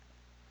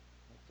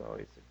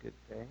always a good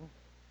thing.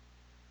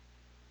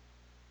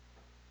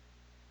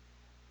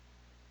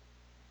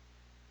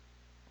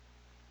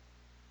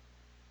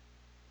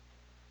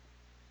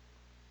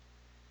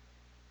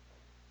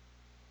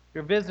 If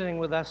you're visiting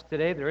with us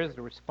today, there is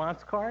a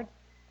response card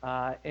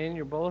in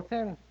your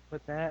bulletin.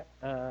 Put that,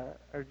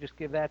 or just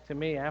give that to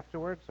me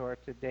afterwards, or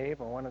to Dave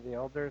or one of the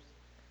elders.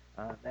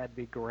 That'd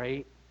be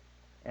great.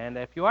 And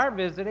if you are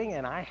visiting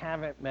and I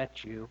haven't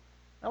met you,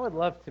 I would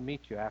love to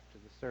meet you after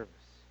the service.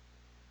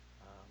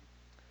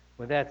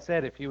 With that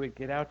said, if you would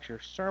get out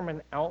your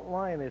sermon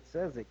outline, it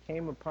says it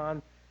came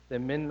upon the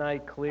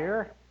midnight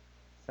clear.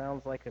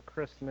 Sounds like a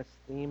Christmas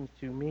theme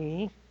to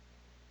me.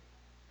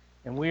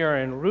 And we are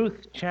in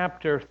Ruth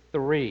chapter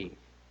 3.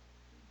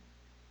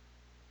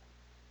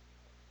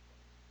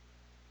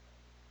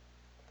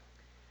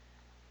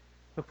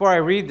 Before I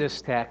read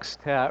this text,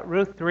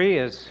 Ruth 3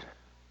 is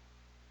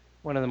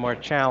one of the more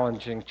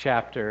challenging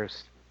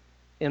chapters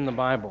in the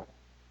Bible.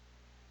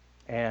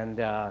 And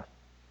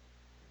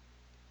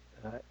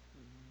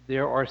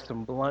there are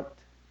some blunt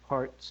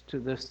parts to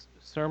this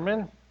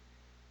sermon.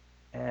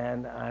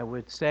 And I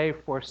would say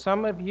for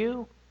some of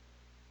you,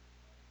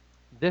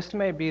 this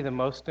may be the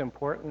most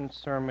important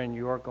sermon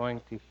you're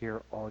going to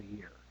hear all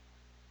year.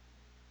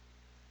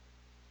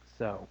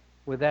 So,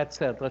 with that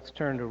said, let's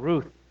turn to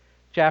Ruth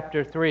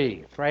chapter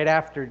 3, right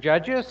after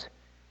Judges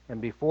and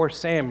before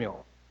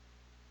Samuel.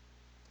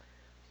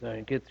 So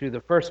you get through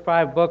the first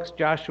 5 books,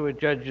 Joshua,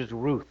 Judges,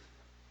 Ruth.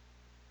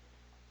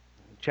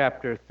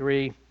 Chapter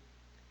 3,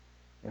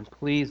 and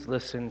please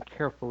listen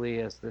carefully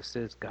as this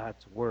is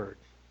God's word.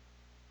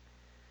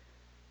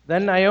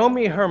 Then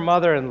Naomi, her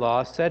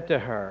mother-in-law, said to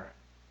her,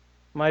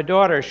 "My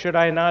daughter, should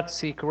I not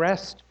seek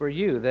rest for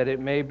you, that it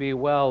may be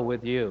well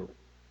with you?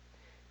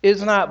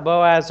 Is not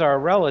Boaz our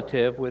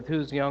relative, with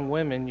whose young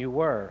women you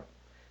were?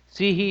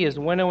 See, he is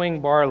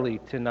winnowing barley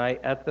tonight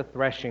at the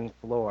threshing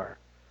floor.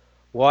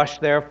 Wash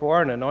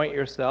therefore and anoint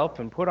yourself,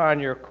 and put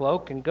on your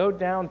cloak, and go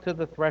down to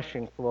the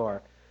threshing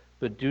floor.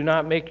 But do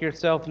not make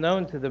yourself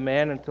known to the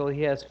man until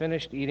he has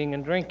finished eating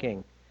and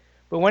drinking.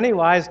 But when he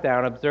lies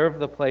down, observe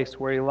the place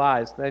where he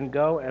lies. Then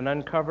go and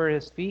uncover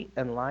his feet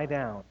and lie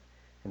down,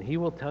 and he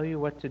will tell you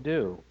what to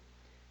do."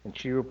 And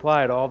she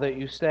replied, "All that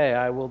you say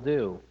I will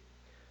do."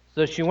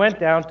 So she went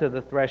down to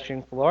the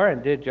threshing floor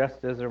and did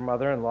just as her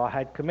mother-in-law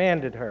had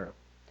commanded her.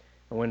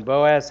 And when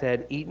Boaz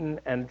had eaten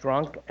and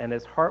drunk, and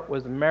his heart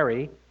was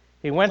merry,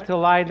 he went to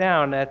lie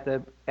down at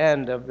the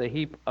end of the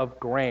heap of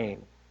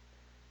grain.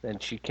 Then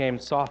she came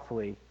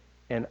softly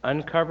and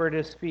uncovered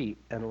his feet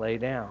and lay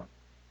down.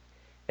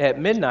 At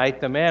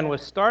midnight the man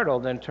was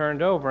startled and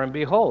turned over, and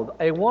behold,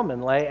 a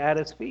woman lay at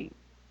his feet.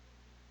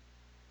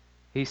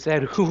 He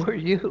said, "Who are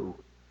you?"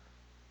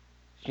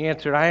 She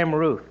answered, "I am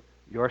Ruth,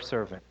 your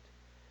servant.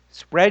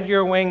 Spread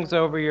your wings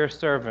over your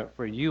servant,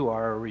 for you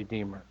are a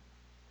redeemer."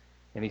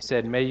 And he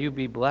said, "May you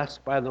be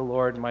blessed by the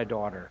Lord, my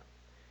daughter.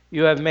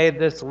 You have made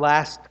this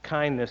last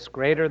kindness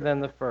greater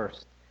than the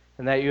first,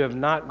 and that you have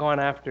not gone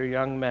after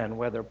young men,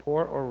 whether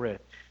poor or rich.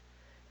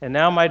 And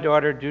now, my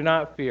daughter, do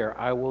not fear.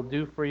 I will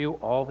do for you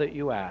all that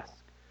you ask,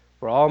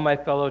 for all my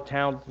fellow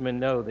townsmen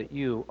know that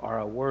you are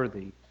a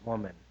worthy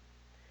woman.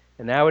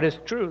 And now it is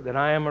true that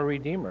I am a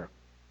redeemer.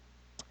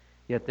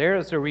 Yet there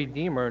is a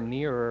redeemer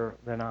nearer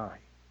than I.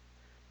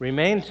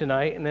 Remain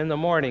tonight, and in the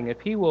morning, if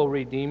he will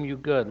redeem you,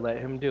 good, let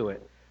him do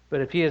it.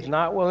 But if he is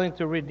not willing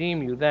to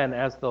redeem you, then,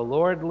 as the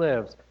Lord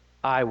lives,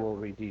 I will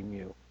redeem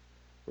you.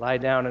 Lie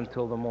down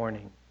until the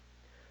morning."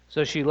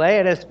 So she lay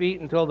at his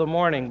feet until the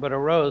morning, but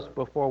arose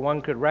before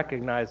one could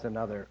recognize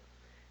another.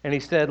 And he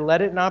said,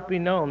 "Let it not be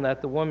known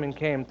that the woman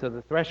came to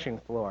the threshing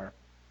floor."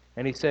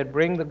 And he said,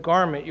 "Bring the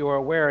garment you are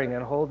wearing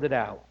and hold it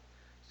out."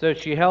 So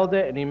she held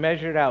it, and he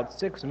measured out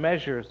 6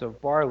 measures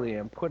of barley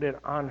and put it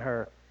on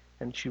her,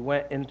 and she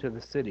went into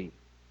the city.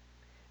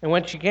 And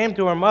when she came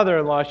to her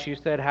mother-in-law, she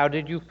said, "How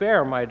did you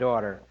fare, my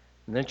daughter?"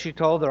 And then she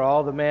told her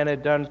all the man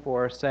had done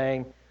for her,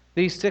 saying,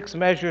 "These 6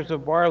 measures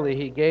of barley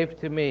he gave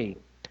to me.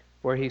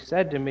 For he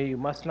said to me, 'You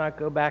must not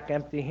go back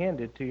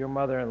empty-handed to your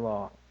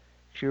mother-in-law.'"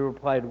 She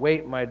replied,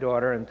 "Wait, my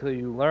daughter, until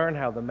you learn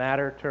how the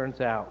matter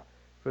turns out.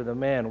 For the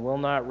man will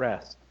not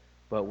rest,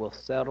 but will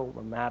settle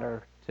the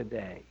matter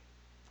today."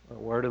 The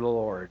word of the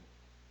Lord.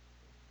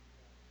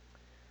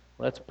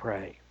 Let's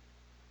pray.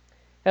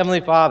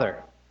 Heavenly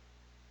Father,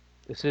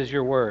 this is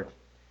your word,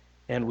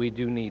 and we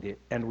do need it,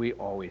 and we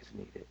always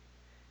need it.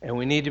 And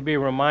we need to be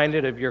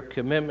reminded of your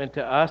commitment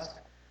to us.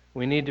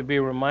 We need to be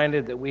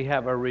reminded that we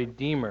have a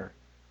Redeemer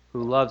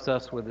who loves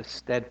us with a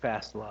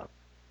steadfast love.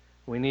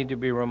 We need to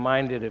be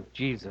reminded of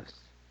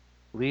Jesus.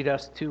 Lead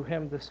us to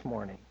him this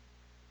morning,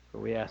 for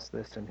we ask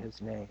this in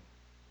his name.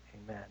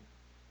 Amen.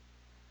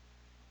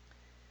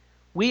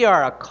 We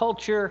are a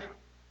culture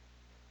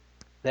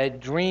that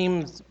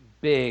dreams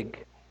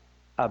big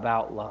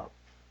about love.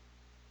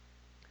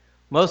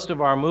 Most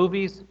of our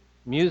movies,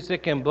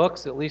 music, and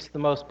books, at least the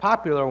most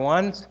popular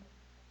ones,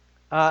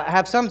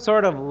 have some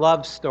sort of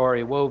love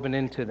story woven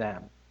into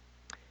them.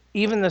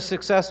 Even the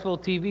successful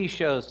TV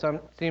shows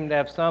seem to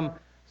have some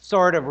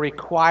sort of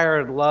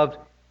required love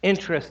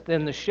interest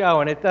in the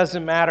show. And it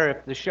doesn't matter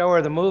if the show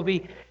or the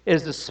movie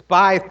is a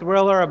spy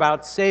thriller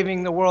about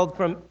saving the world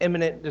from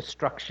imminent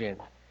destruction.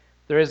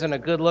 If there isn't a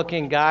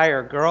good-looking guy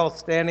or girl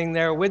standing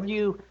there with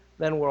you,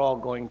 then we're all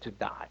going to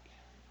die.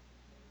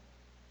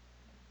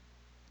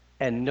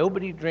 And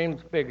nobody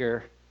dreams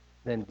bigger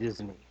than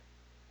Disney.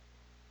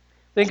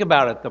 Think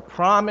about it. The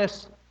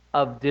promise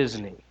of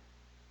Disney,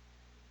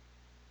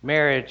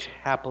 marriage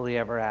happily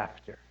ever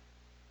after,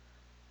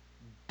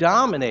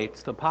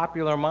 dominates the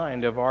popular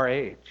mind of our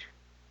age.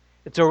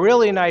 It's a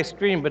really nice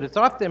dream, but it's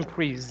often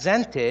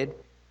presented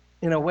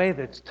in a way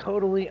that's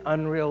totally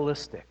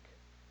unrealistic.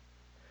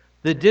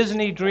 The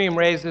Disney dream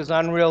raises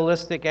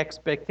unrealistic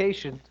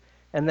expectations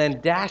and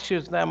then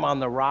dashes them on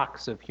the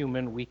rocks of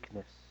human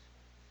weakness.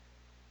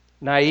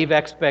 Naive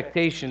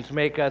expectations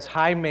make us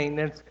high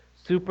maintenance,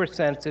 super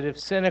sensitive,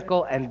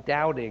 cynical, and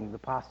doubting the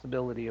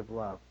possibility of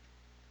love.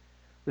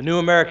 The New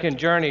American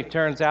Journey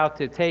turns out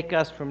to take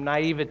us from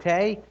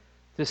naivete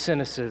to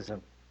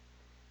cynicism.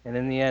 And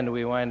in the end,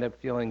 we wind up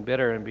feeling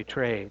bitter and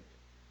betrayed,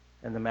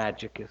 and the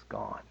magic is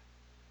gone.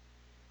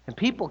 And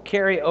people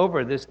carry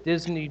over this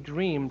Disney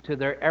dream to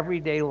their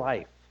everyday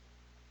life.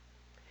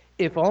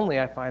 If only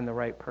I find the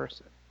right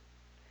person.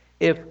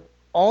 If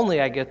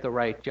only I get the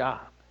right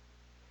job.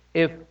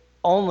 If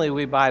only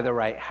we buy the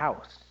right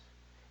house.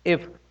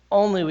 If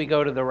only we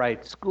go to the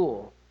right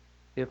school.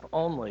 If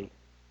only,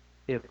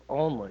 if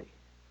only,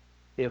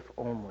 if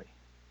only.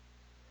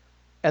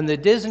 And the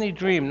Disney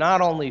dream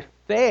not only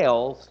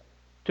fails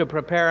to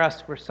prepare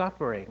us for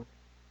suffering,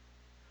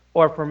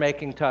 or for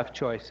making tough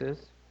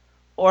choices,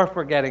 or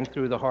for getting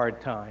through the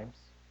hard times,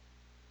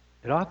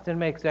 it often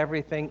makes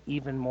everything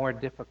even more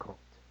difficult.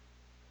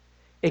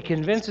 It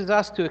convinces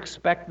us to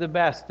expect the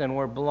best, and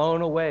we're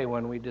blown away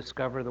when we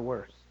discover the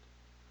worst.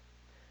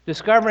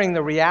 Discovering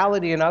the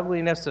reality and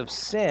ugliness of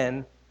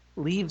sin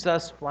leaves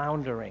us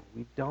floundering.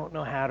 We don't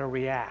know how to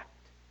react.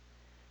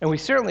 And we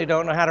certainly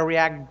don't know how to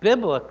react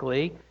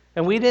biblically,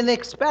 and we didn't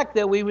expect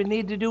that we would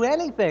need to do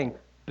anything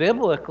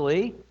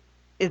biblically.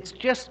 It's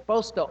just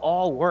supposed to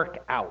all work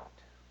out.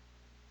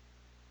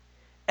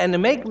 And to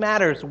make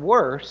matters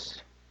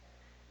worse,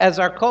 as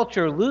our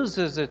culture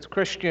loses its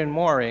Christian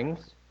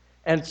moorings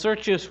and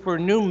searches for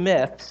new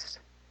myths,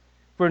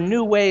 for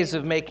new ways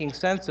of making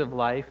sense of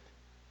life,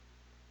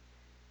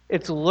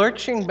 it's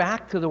lurching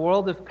back to the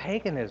world of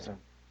paganism,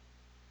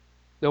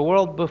 the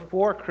world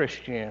before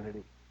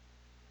Christianity,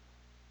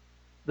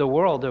 the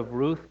world of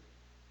Ruth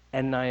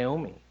and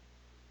Naomi,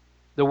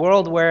 the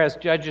world where, as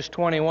Judges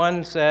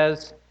 21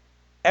 says,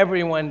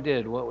 everyone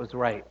did what was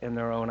right in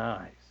their own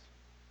eyes.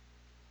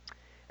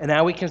 And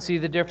now we can see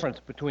the difference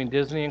between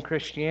Disney and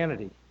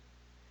Christianity.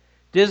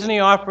 Disney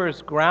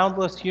offers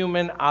groundless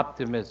human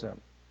optimism.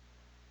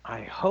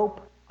 I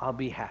hope I'll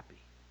be happy.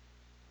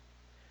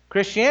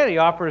 Christianity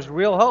offers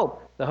real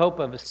hope, the hope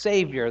of a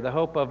Savior, the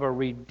hope of a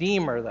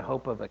Redeemer, the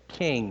hope of a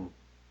King.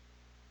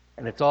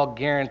 And it's all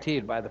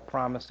guaranteed by the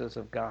promises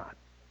of God.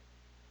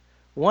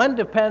 One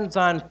depends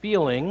on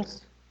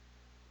feelings,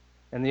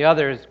 and the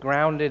other is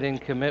grounded in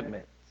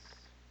commitments.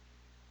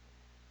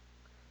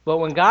 But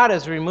when God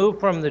is removed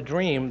from the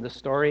dream, the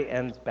story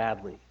ends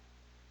badly.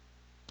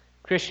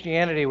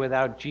 Christianity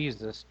without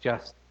Jesus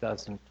just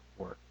doesn't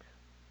work.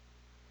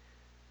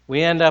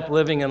 We end up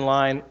living in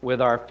line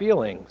with our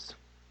feelings,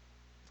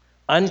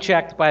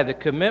 unchecked by the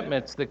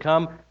commitments that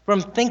come from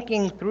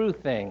thinking through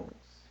things.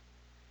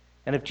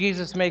 And if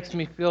Jesus makes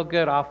me feel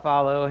good, I'll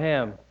follow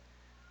him.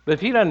 But if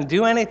he doesn't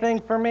do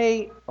anything for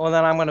me, well,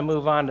 then I'm going to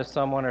move on to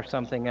someone or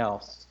something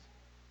else.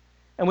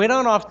 And we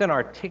don't often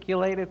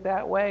articulate it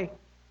that way,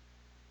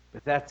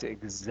 but that's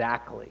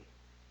exactly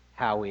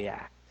how we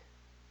act.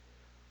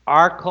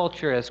 Our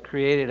culture has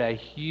created a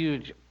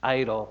huge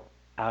idol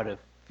out of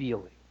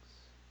feelings.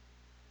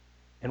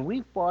 And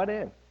we've bought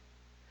in,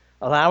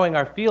 allowing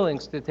our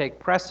feelings to take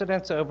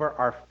precedence over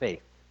our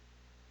faith,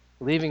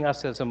 leaving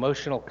us as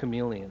emotional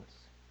chameleons.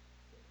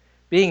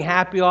 Being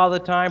happy all the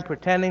time,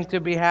 pretending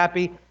to be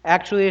happy,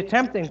 actually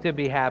attempting to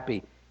be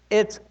happy.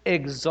 It's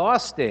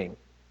exhausting.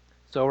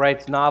 So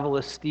writes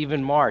novelist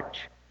Stephen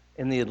March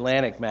in The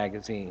Atlantic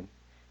magazine.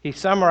 He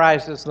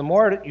summarizes, the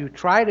more you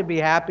try to be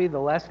happy, the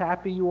less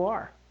happy you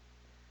are.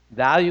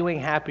 Valuing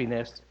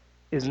happiness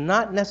is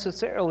not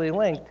necessarily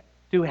linked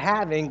to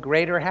having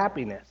greater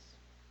happiness.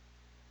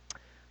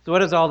 So what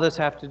does all this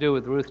have to do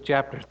with Ruth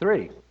chapter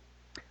 3?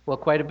 Well,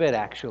 quite a bit,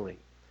 actually.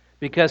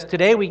 Because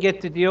today we get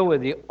to deal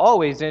with the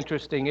always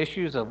interesting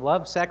issues of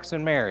love, sex,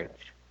 and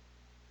marriage.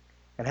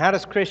 And how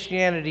does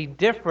Christianity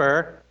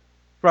differ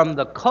from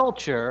the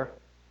culture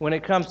when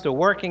it comes to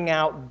working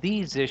out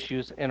these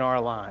issues in our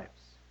lives?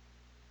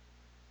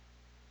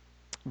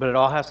 But it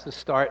all has to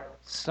start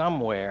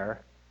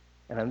somewhere.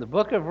 And in the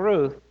book of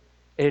Ruth,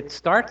 it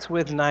starts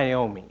with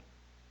Naomi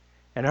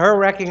and her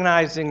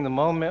recognizing the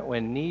moment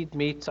when need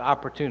meets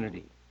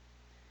opportunity.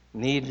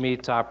 Need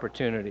meets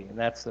opportunity. And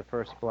that's the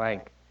first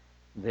blank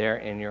there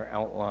in your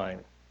outline.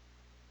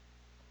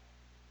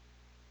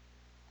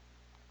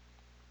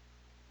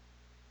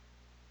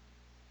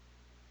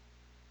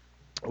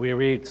 We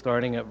read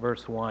starting at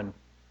verse 1.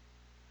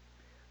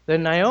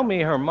 Then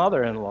Naomi, her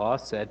mother-in-law,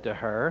 said to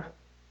her,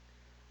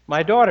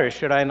 My daughter,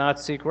 should I not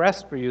seek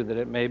rest for you, that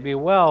it may be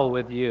well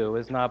with you?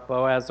 Is not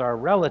Boaz our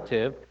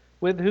relative,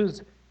 with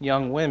whose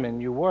young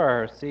women you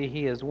were? See,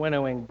 he is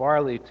winnowing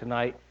barley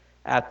tonight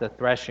at the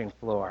threshing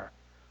floor.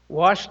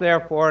 Wash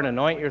therefore and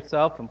anoint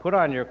yourself, and put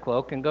on your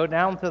cloak, and go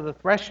down to the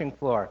threshing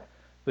floor.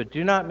 But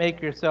do not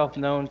make yourself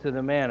known to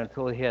the man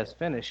until he has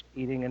finished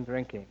eating and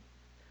drinking.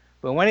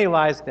 But when he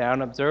lies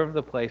down, observe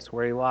the place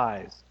where he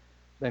lies.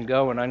 Then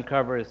go and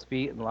uncover his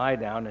feet and lie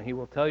down, and he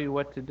will tell you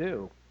what to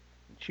do.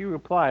 And she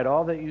replied,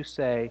 All that you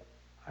say,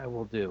 I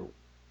will do.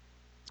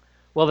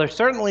 Well, there's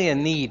certainly a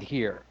need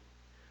here.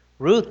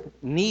 Ruth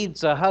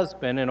needs a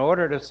husband in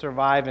order to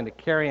survive and to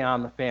carry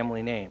on the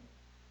family name.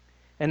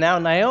 And now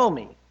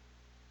Naomi,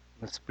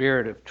 the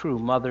spirit of true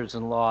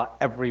mothers-in-law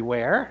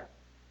everywhere,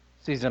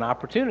 sees an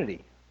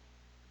opportunity.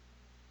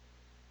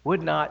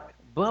 Would not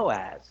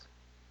Boaz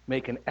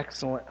make an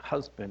excellent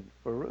husband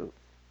for Ruth?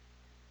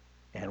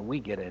 And we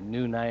get a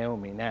new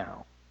Naomi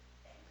now.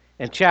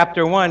 In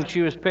chapter 1,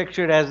 she was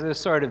pictured as this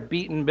sort of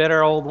beaten,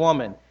 bitter old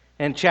woman.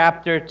 In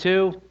chapter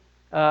 2,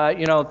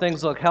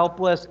 things look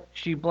helpless.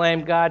 She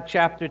blamed God.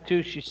 Chapter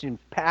 2, she seems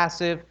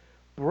passive,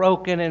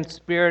 broken in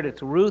spirit.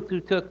 It's Ruth who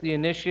took the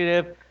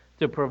initiative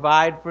to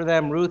provide for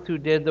them, Ruth who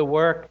did the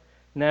work.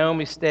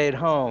 Naomi stayed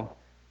home.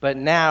 But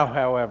now,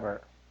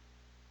 however,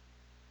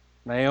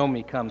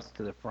 Naomi comes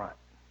to the front.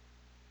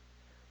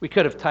 We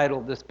could have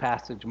titled this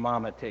passage,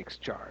 Mama Takes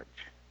Charge.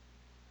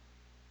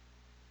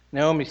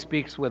 Naomi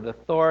speaks with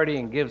authority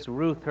and gives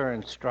Ruth her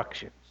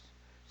instructions.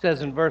 It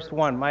says in verse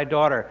 1, My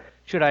daughter,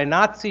 should I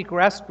not seek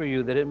rest for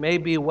you, that it may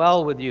be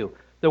well with you?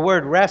 The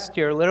word rest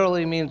here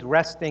literally means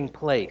resting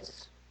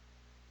place.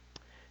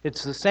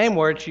 It's the same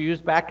word she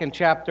used back in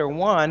chapter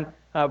 1,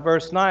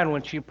 verse 9,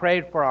 when she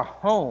prayed for a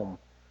home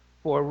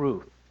for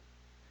Ruth.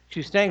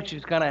 She's saying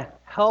she's going to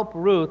help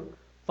Ruth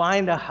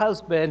find a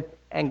husband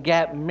and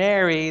get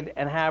married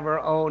and have her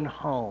own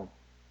home.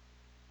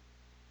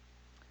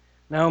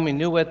 Naomi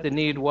knew what the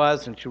need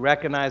was, and she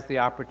recognized the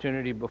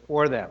opportunity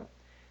before them.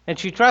 And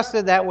she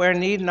trusted that where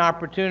need and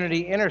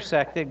opportunity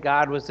intersected,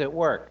 God was at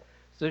work.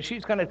 So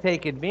she's going to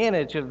take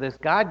advantage of this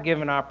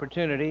God-given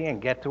opportunity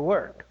and get to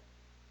work.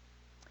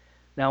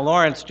 Now,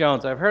 Lawrence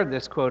Jones, I've heard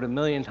this quote a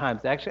million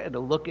times. Actually, I had to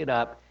look it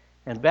up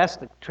and best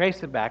to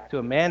trace it back to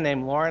a man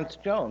named Lawrence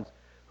Jones,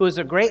 who was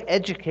a great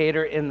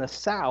educator in the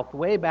South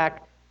way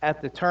back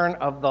at the turn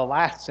of the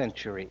last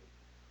century.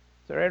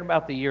 So right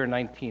about the year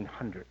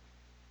 1900.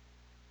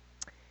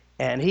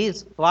 And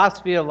his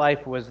philosophy of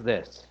life was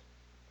this: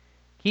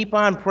 keep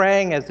on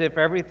praying as if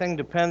everything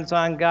depends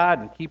on God,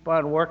 and keep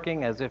on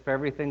working as if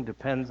everything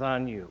depends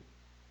on you.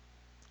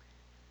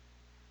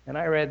 And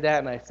I read that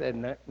and I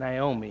said,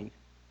 Naomi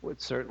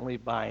would certainly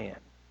buy in.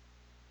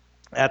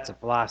 That's a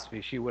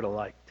philosophy she would have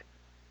liked.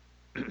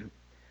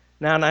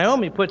 Now,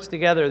 Naomi puts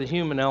together the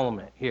human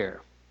element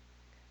here,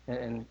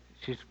 and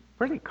she's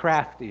pretty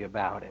crafty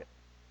about it.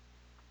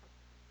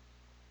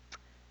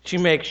 She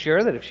makes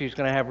sure that if she's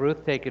going to have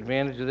Ruth take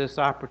advantage of this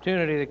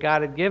opportunity that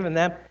God had given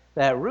them,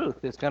 that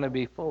Ruth is going to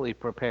be fully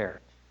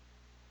prepared.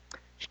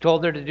 She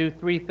told her to do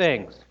 3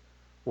 things: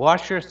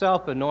 wash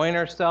herself, anoint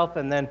herself,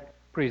 and then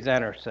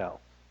present herself.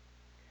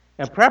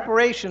 And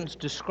preparations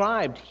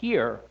described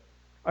here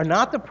are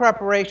not the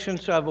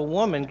preparations of a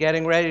woman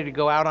getting ready to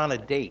go out on a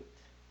date.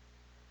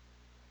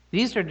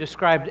 These are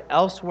described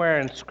elsewhere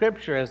in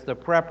Scripture as the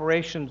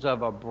preparations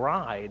of a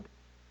bride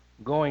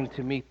going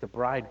to meet the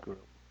bridegroom.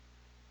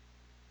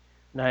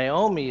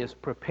 Naomi is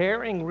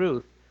preparing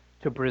Ruth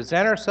to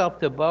present herself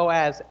to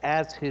Boaz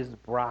as his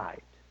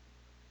bride.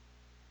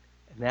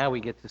 And now we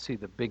get to see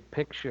the big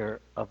picture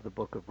of the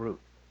book of Ruth.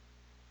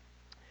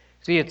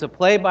 See, it's a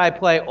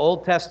play-by-play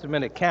Old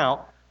Testament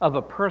account of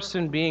a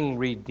person being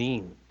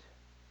redeemed.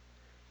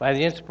 By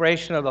the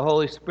inspiration of the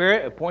Holy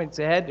Spirit, it points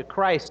ahead to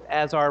Christ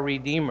as our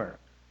Redeemer.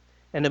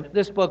 And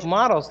this book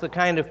models the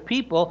kind of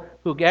people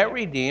who get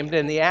redeemed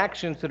and the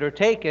actions that are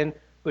taken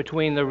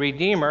between the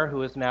Redeemer,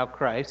 who is now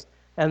Christ,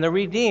 and the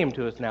redeemed,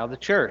 who is now the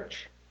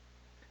church.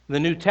 The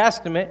New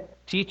Testament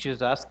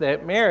teaches us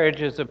that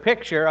marriage is a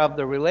picture of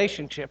the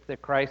relationship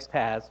that Christ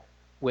has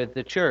with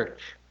the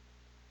church.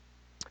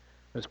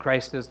 As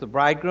Christ is the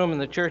bridegroom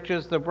and the church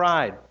is the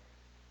bride.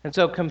 And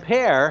so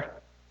compare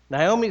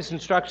Naomi's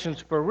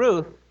instructions for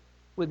Ruth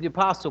with the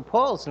Apostle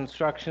Paul's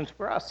instructions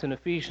for us in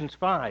Ephesians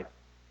 5.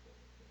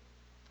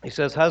 He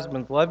says,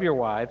 Husbands, love your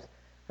wives,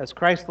 as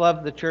Christ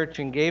loved the church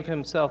and gave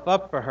himself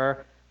up for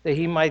her, that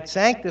he might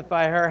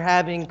sanctify her,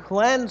 having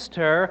cleansed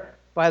her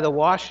by the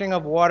washing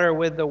of water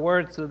with the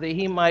word, so that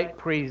he might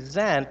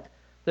present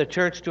the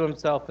church to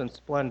himself in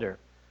splendor,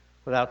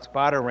 without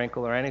spot or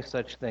wrinkle or any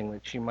such thing,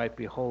 that she might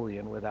be holy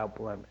and without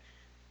blemish.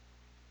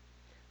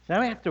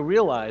 Now we have to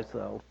realize,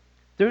 though,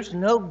 there's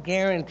no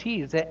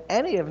guarantees that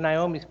any of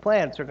Naomi's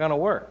plans are going to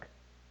work.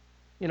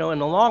 In the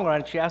long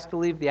run, she has to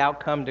leave the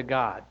outcome to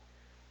God.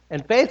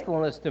 And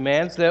faithfulness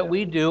demands that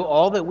we do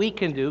all that we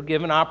can do,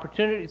 given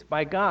opportunities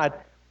by God.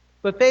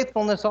 But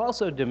faithfulness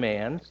also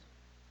demands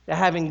that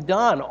having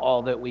done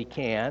all that we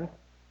can,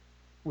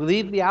 We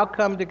leave the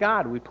outcome to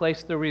God. We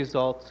place the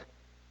results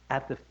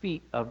at the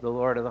feet of the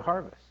Lord of the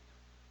harvest.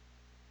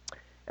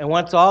 And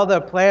once all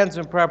the plans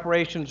and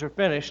preparations are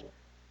finished,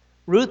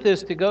 Ruth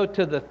is to go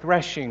to the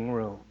threshing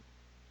room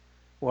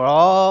where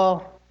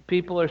all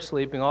people are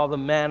sleeping, all the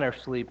men are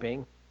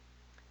sleeping,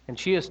 and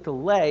she is to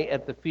lay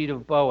at the feet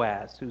of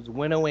Boaz, who's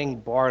winnowing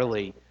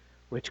barley,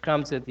 which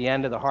comes at the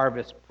end of the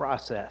harvest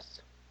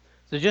process.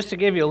 So just to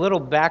give you a little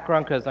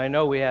background, because I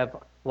know we have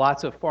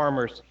lots of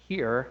farmers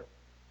here.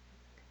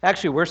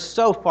 Actually, we're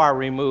so far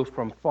removed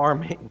from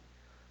farming,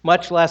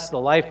 much less the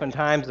life and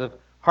times of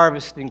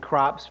harvesting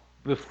crops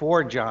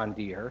before John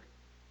Deere.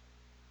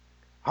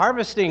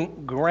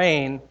 Harvesting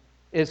grain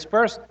is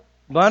first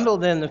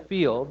bundled in the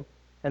field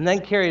and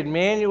then carried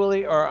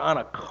manually or on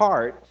a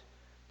cart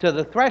to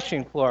the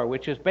threshing floor,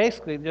 which is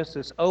basically just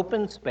this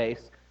open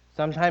space.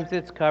 Sometimes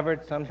it's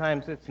covered,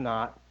 sometimes it's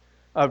not,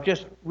 of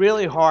just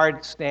really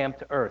hard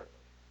stamped earth.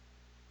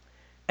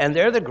 And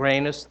there the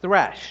grain is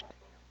threshed.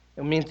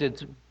 It means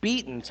it's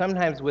beaten,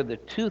 sometimes with a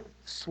toothed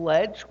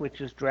sledge,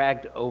 which is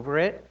dragged over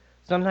it.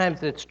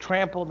 Sometimes it's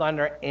trampled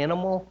under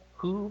animal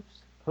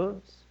hooves.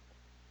 Hooves?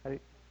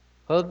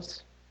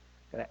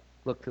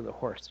 Look to the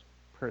horse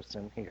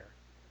person here.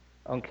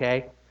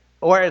 Okay?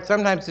 Or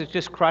sometimes it's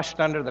just crushed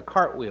under the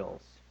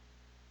cartwheels.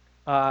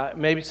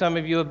 Maybe some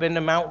of you have been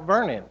to Mount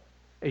Vernon.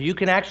 You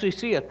can actually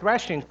see a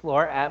threshing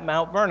floor at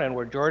Mount Vernon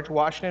where George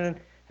Washington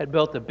had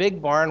built a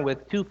big barn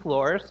with 2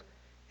 floors.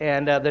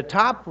 And the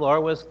top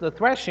floor was the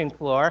threshing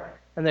floor.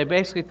 And they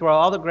basically throw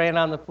all the grain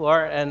on the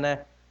floor, and the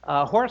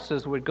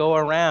horses would go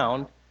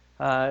around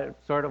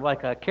sort of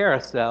like a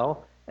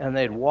carousel, and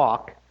they'd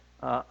walk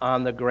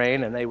on the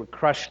grain, and they would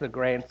crush the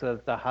grain so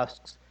that the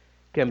husks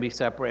can be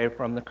separated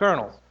from the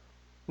kernels.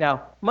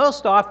 Now,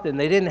 most often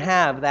they didn't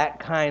have that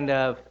kind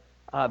of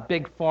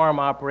big farm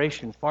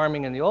operation.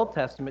 Farming in the Old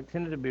Testament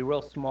tended to be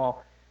real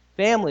small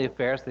family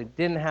affairs. They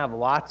didn't have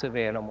lots of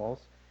animals.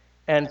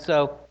 And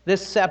so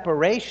this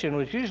separation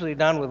was usually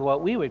done with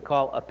what we would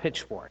call a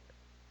pitchfork.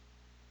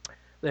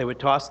 They would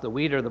toss the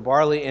wheat or the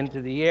barley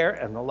into the air,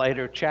 and the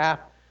lighter chaff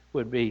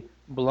would be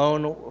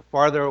blown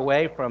farther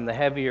away from the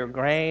heavier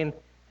grain.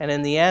 And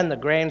in the end, the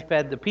grain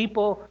fed the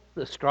people,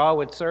 the straw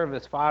would serve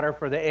as fodder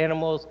for the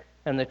animals,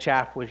 and the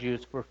chaff was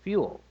used for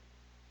fuel.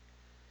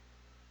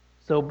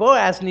 So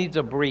Boaz needs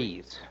a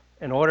breeze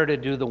in order to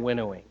do the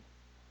winnowing.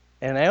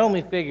 And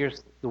Naomi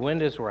figures the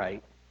wind is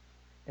right,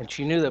 and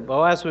she knew that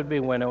Boaz would be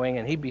winnowing,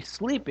 and he'd be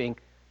sleeping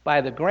by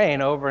the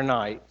grain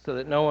overnight so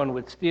that no one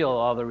would steal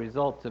all the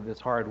results of his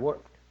hard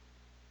work.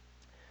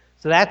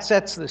 So that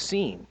sets the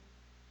scene.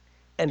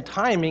 And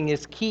timing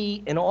is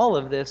key in all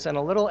of this, and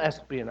a little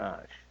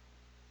espionage.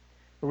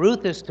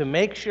 Ruth is to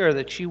make sure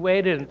that she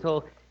waited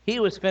until he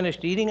was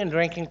finished eating and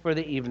drinking for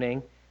the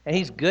evening, and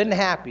he's good and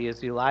happy as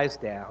he lies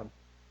down.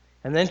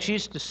 And then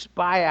she's to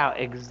spy out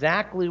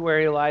exactly where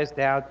he lies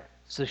down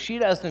so she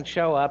doesn't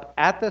show up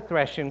at the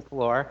threshing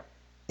floor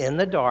in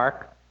the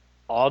dark,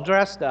 all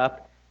dressed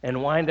up,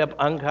 and wind up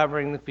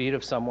uncovering the feet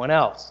of someone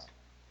else.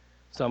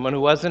 Someone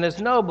who wasn't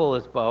as noble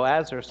as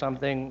Boaz, or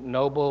something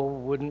noble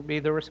wouldn't be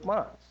the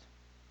response.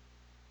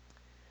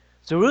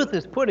 So Ruth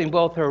is putting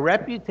both her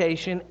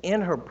reputation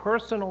and her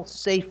personal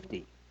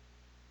safety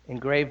in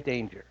grave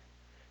danger.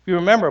 If you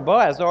remember,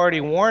 Boaz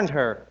already warned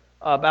her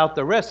about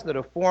the risk that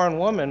a foreign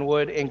woman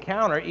would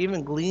encounter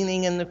even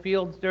gleaning in the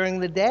fields during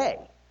the day.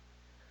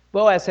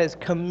 Boaz has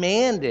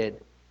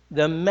commanded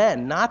the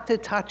men not to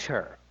touch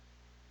her.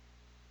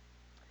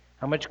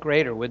 How much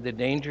greater would the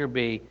danger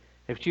be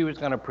if she was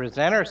going to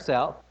present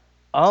herself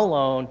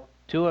alone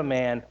to a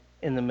man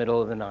in the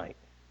middle of the night?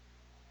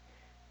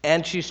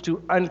 And she's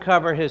to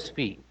uncover his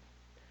feet,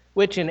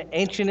 which in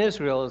ancient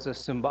Israel is a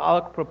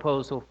symbolic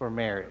proposal for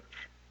marriage.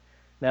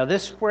 Now,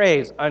 this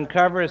phrase,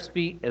 uncover his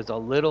feet, is a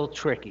little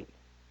tricky.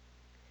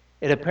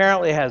 It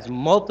apparently has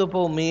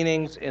multiple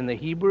meanings in the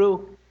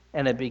Hebrew,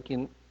 and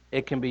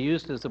it can be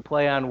used as a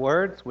play on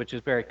words, which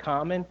is very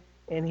common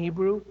in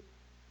Hebrew.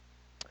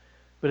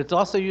 But it's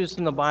also used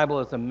in the Bible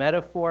as a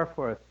metaphor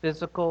for a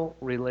physical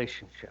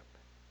relationship.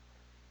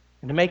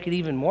 And to make it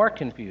even more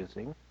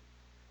confusing,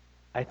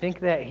 I think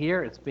that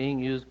here it's being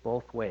used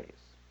both ways.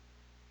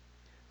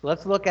 So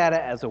let's look at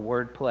it as a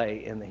word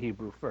play in the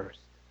Hebrew first.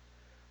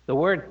 The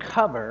word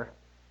cover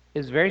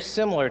is very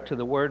similar to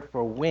the word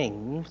for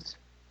wings.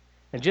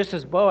 And just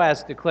as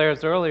Boaz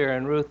declares earlier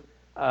in Ruth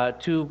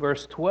 2,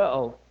 verse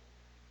 12,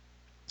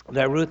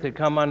 that Ruth had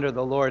come under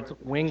the Lord's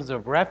wings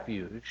of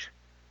refuge,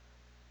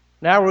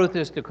 now Ruth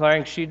is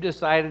declaring she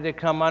decided to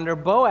come under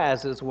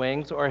Boaz's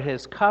wings, or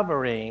his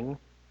covering,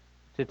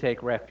 to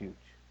take refuge.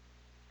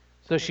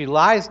 So she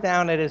lies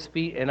down at his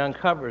feet and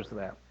uncovers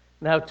them.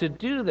 Now, to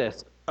do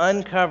this,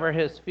 uncover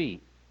his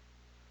feet,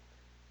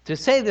 to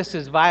say this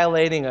is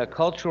violating a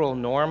cultural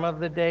norm of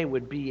the day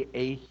would be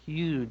a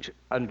huge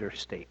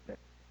understatement.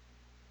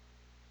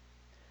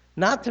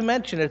 Not to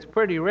mention it's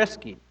pretty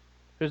risky.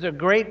 There's a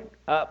great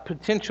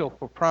potential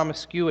for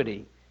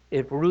promiscuity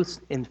if Ruth's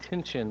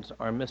intentions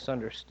are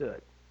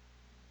misunderstood.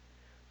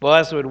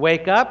 Boaz would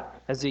wake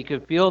up as he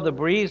could feel the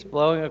breeze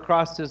blowing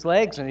across his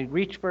legs, and he'd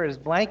reach for his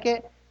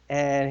blanket,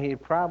 and he'd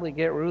probably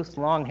get Ruth's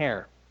long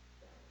hair.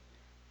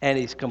 And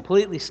he's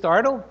completely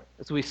startled,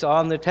 as we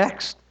saw in the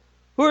text.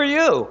 Who are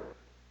you?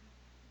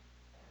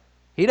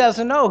 He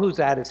doesn't know who's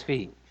at his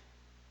feet.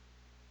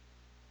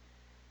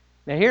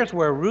 Now here's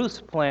where Ruth's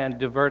plan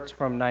diverts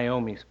from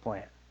Naomi's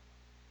plan.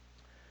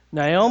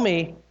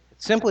 Naomi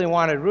simply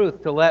wanted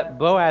Ruth to let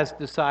Boaz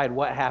decide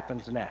what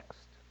happens next.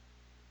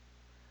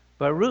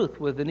 But Ruth,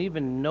 with an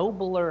even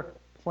nobler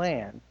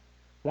plan,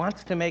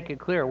 wants to make it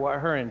clear what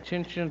her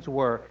intentions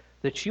were,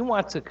 that she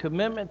wants a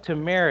commitment to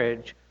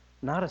marriage,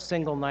 not a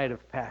single night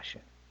of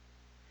passion.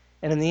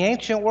 And in the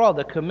ancient world,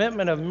 the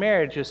commitment of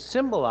marriage is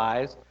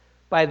symbolized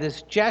by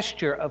this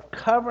gesture of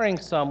covering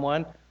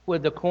someone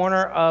with the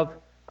corner of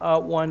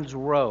one's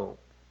robe.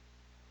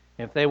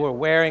 If they were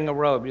wearing a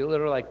robe, you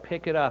literally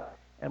pick it up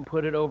and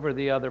put it over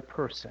the other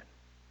person.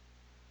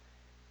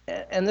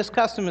 And this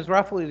custom is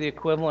roughly the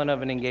equivalent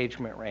of an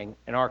engagement ring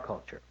in our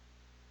culture.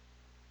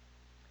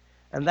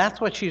 And that's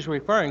what she's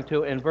referring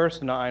to in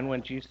verse 9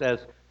 when she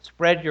says,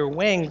 "Spread your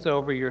wings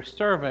over your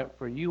servant,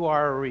 for you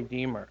are a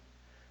redeemer."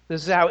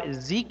 This is how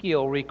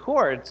Ezekiel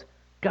records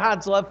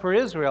God's love for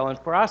Israel and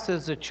for us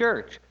as a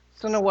church.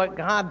 Listen to what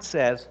God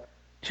says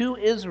to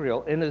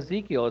Israel in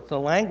Ezekiel. It's a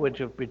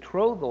language of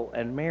betrothal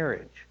and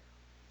marriage.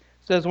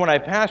 It says, "When I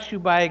passed you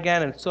by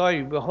again and saw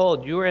you,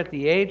 behold, you are at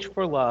the age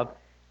for love,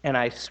 and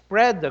I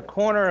spread the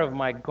corner of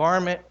my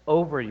garment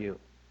over you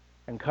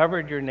and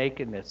covered your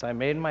nakedness. I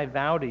made my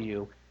vow to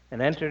you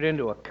and entered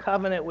into a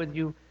covenant with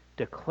you,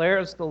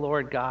 declares the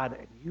Lord God,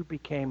 and you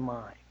became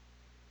mine."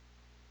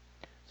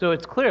 So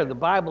it's clear, the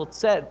Bible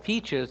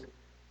teaches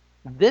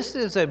this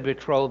is a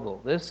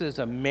betrothal. This is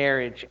a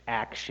marriage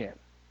action.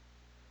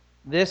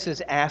 This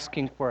is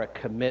asking for a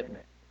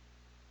commitment.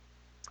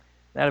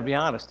 Now, to be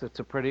honest, it's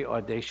a pretty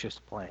audacious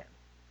plan.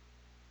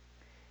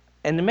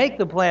 And to make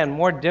the plan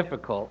more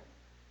difficult,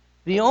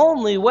 the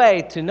only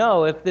way to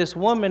know if this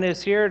woman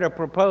is here to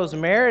propose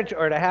marriage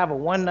or to have a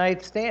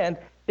one-night stand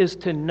is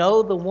to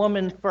know the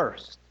woman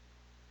first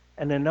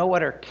and to know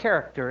what her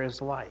character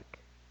is like.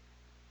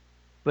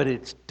 But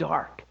it's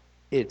dark,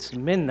 it's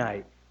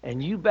midnight,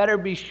 and you better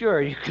be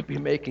sure you could be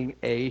making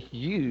a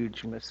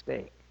huge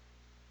mistake.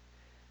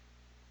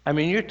 I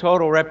mean, your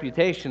total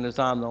reputation is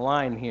on the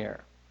line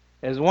here.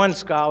 As one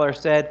scholar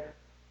said,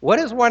 what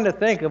is one to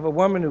think of a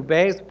woman who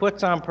bathes,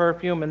 puts on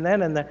perfume, and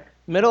then in the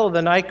middle of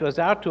the night goes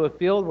out to a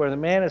field where the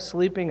man is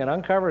sleeping and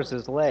uncovers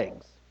his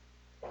legs?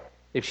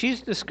 If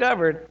she's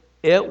discovered,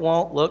 it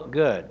won't look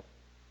good.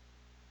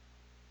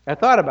 I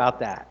thought about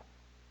that.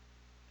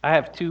 I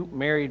have 2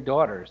 married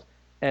daughters,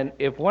 and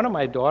if one of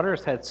my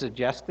daughters had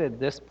suggested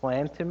this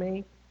plan to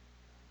me,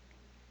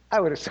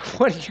 I would have said,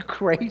 "What, are you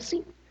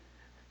crazy?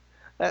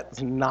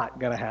 That's not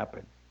going to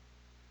happen."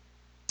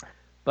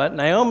 But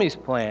Naomi's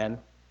plan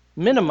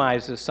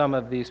minimizes some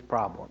of these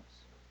problems.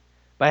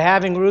 By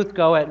having Ruth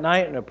go at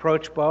night and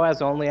approach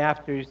Boaz only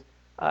after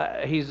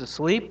he's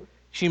asleep,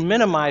 she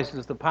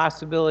minimizes the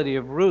possibility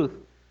of Ruth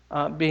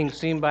being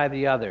seen by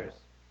the others.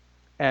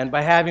 And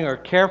by having her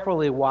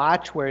carefully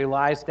watch where he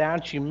lies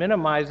down, she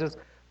minimizes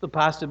the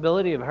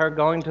possibility of her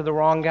going to the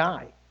wrong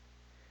guy.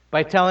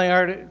 By telling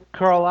her to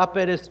curl up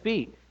at his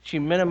feet, she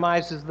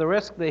minimizes the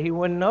risk that he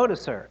wouldn't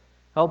notice her.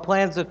 Her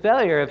plan's a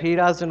failure if he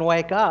doesn't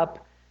wake up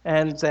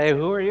and say,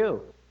 "Who are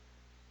you?"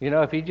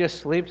 If he just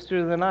sleeps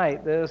through the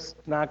night, this is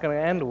not going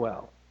to end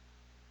well.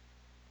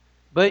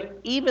 But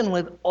even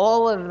with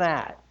all of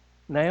that,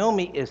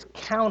 Naomi is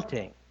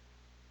counting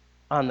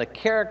on the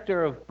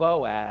character of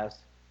Boaz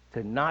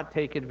to not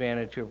take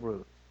advantage of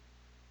Ruth.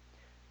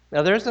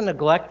 Now, there's a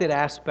neglected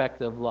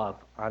aspect of love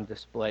on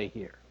display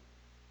here,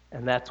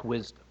 and that's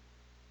wisdom.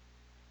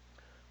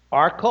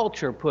 Our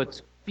culture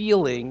puts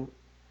feeling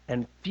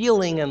and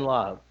feeling in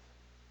love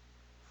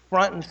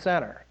front and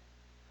center,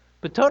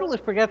 but totally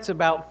forgets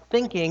about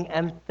thinking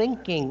and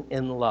thinking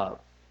in love.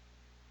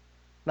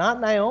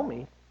 Not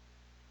Naomi.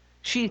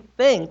 She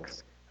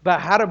thinks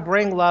about how to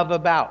bring love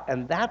about,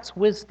 and that's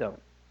wisdom.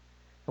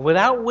 And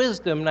without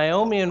wisdom,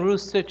 Naomi and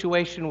Ruth's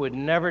situation would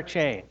never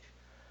change.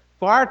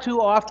 Far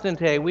too often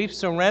today, we've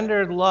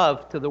surrendered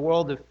love to the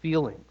world of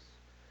feelings.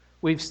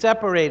 We've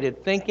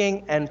separated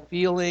thinking and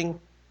feeling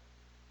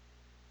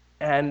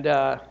and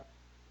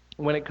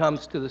when it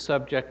comes to the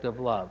subject of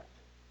love.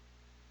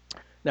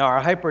 Now,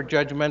 our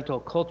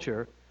hyper-judgmental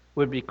culture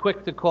would be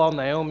quick to call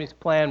Naomi's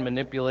plan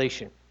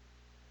manipulation.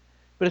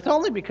 But it's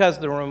only because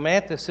the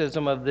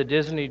romanticism of the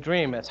Disney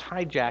dream has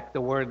hijacked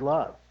the word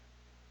love.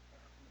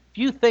 If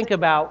you think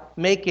about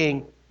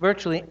making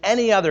virtually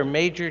any other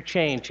major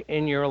change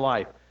in your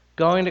life,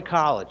 going to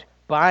college,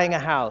 buying a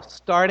house,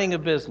 starting a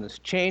business,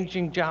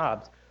 changing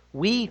jobs,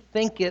 we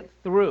think it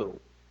through.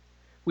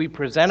 We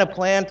present a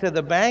plan to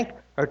the bank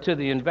or to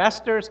the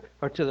investors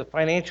or to the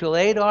financial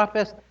aid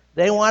office.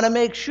 They want to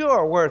make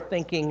sure we're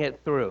thinking it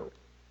through.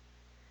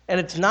 And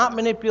it's not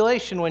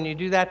manipulation when you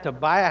do that to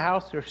buy a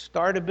house or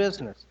start a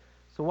business.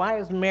 So why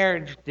is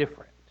marriage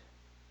different?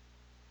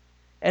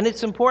 And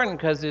it's important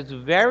because it's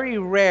very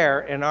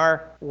rare in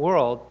our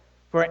world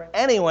for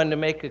anyone to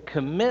make a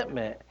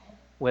commitment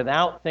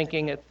without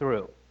thinking it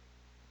through.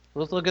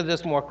 Let's look at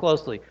this more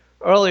closely.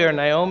 Earlier,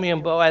 Naomi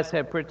and Boaz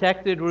had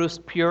protected Ruth's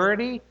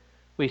purity.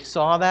 We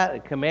saw that. The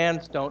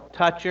commands: don't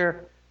touch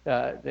her,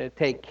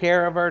 take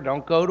care of her,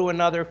 don't go to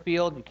another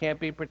field. You can't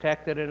be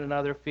protected in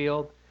another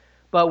field.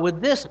 But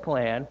with this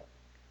plan,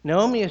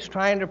 Naomi is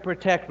trying to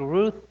protect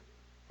Ruth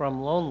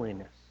from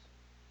loneliness.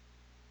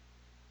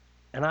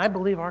 And I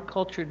believe our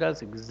culture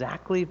does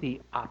exactly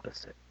the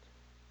opposite.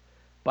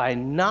 By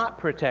not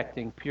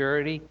protecting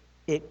purity,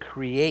 it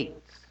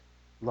creates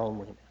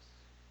loneliness.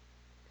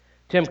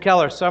 Tim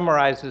Keller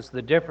summarizes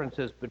the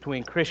differences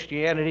between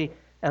Christianity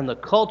and the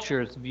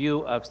culture's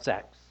view of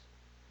sex.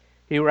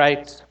 He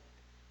writes,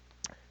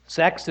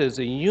 "Sex is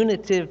a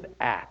unitive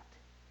act.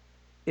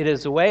 It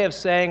is a way of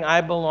saying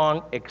I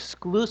belong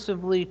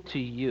exclusively to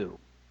you.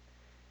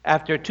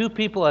 After two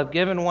people have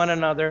given one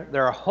another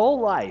their whole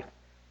life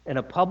in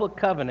a public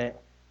covenant,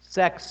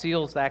 sex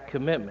seals that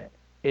commitment.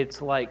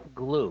 It's like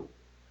glue,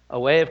 a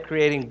way of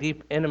creating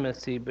deep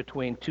intimacy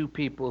between two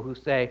people who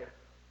say,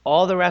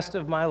 all the rest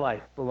of my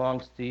life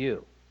belongs to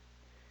you.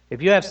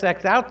 If you have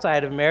sex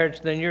outside of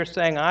marriage, then you're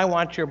saying, I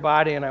want your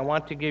body and I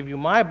want to give you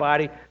my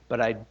body, but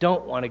I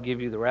don't want to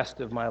give you the rest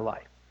of my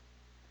life.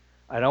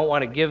 I don't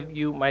want to give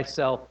you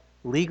myself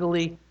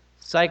legally,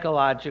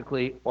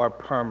 psychologically, or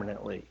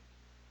permanently.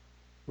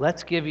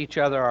 Let's give each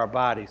other our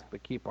bodies,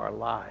 but keep our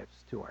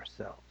lives to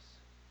ourselves.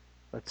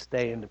 Let's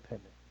stay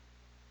independent."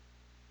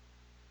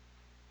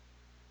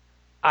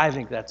 I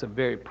think that's a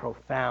very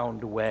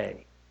profound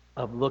way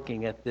of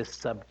looking at this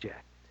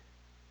subject.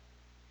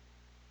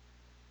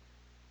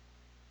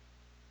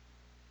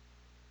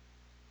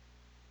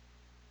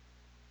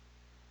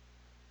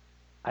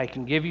 I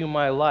can give you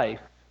my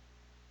life,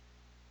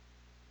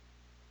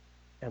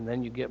 and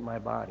then you get my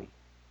body.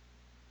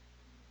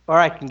 Or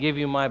I can give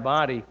you my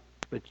body,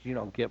 but you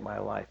don't get my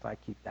life. I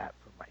keep that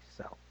for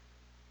myself.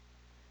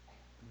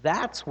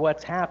 That's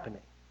what's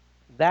happening.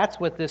 That's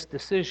what this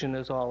decision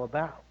is all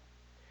about.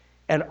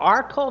 And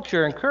our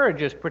culture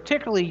encourages,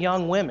 particularly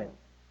young women,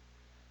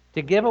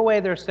 to give away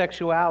their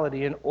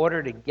sexuality in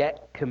order to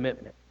get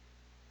commitment.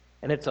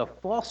 And it's a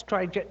false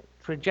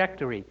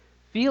trajectory.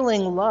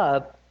 Feeling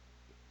love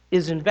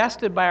is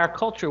invested by our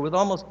culture with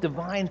almost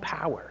divine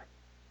power.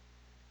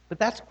 But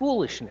that's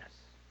foolishness.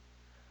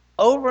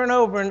 Over and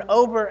over and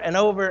over and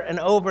over and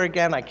over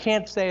again, I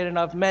can't say it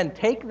enough, men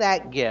take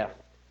that gift,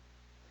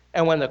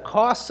 and when the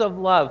costs of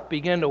love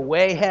begin to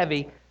weigh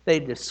heavy, they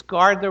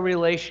discard the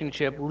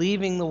relationship,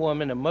 leaving the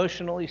woman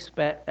emotionally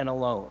spent and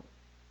alone.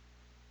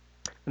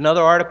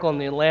 Another article in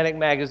the Atlantic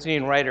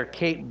magazine, writer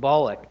Kate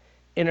Bullock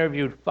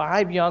interviewed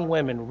 5 young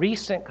women,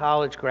 recent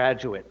college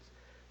graduates.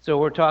 So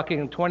we're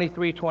talking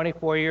 23,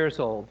 24 years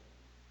old,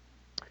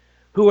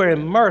 who are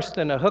immersed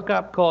in a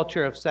hookup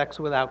culture of sex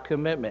without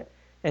commitment.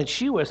 And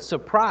she was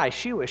surprised,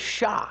 she was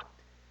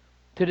shocked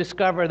to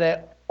discover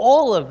that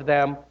all of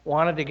them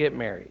wanted to get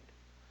married.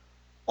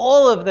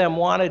 All of them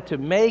wanted to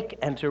make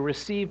and to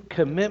receive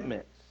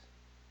commitments.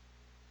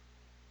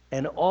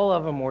 And all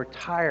of them were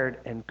tired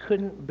and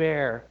couldn't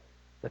bear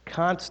the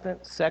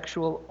constant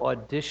sexual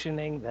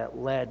auditioning that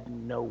led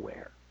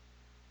nowhere.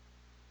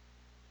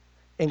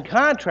 In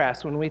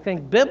contrast, when we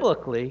think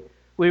biblically,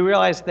 we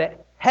realize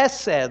that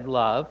Hesed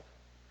love,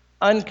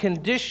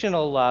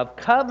 unconditional love,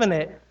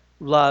 covenant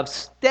love,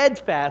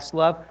 steadfast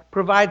love,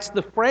 provides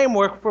the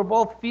framework for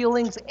both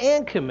feelings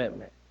and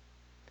commitment.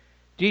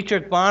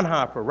 Dietrich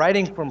Bonhoeffer,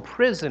 writing from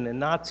prison in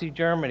Nazi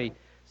Germany,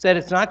 said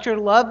it's not your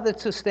love that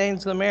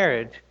sustains the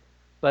marriage,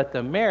 but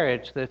the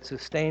marriage that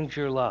sustains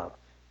your love.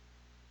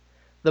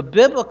 The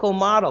biblical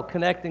model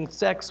connecting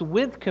sex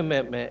with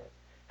commitment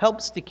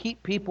helps to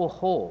keep people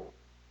whole.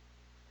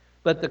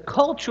 But the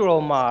cultural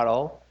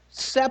model,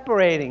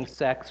 separating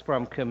sex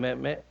from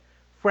commitment,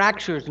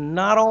 fractures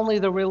not only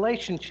the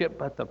relationship,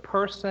 but the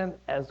person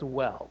as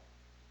well.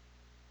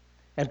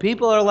 And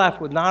people are left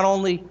with not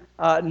only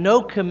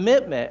no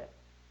commitment,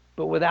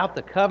 but without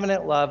the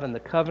covenant love and the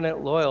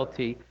covenant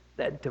loyalty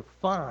that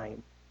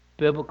define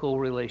biblical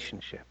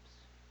relationships.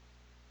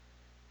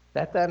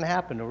 That doesn't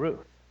happen to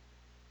Ruth.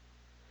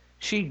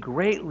 She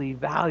greatly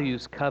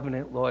values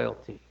covenant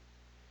loyalty.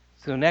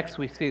 So next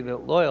we see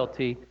that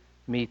loyalty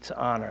meets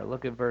honor.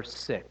 Look at verse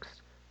 6.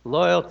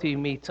 Loyalty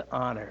meets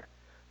honor.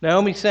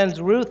 Naomi sends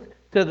Ruth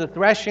to the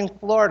threshing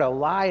floor to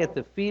lie at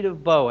the feet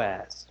of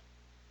Boaz.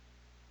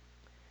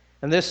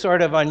 And this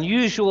sort of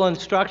unusual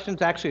instruction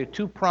is actually a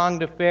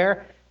two-pronged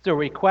affair. It's a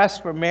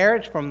request for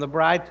marriage from the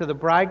bride to the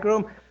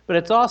bridegroom, but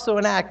it's also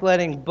an act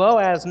letting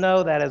Boaz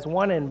know that as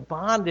one in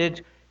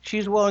bondage,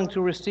 she's willing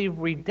to receive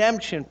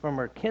redemption from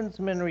her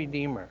kinsman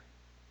redeemer.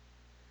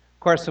 Of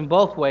course, in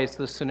both ways,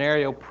 the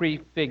scenario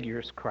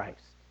prefigures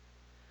Christ.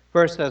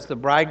 First, as the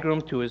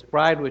bridegroom to his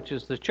bride, which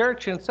is the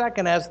church, and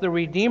second, as the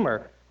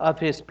redeemer of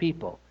his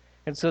people.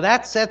 And so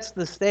that sets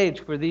the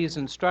stage for these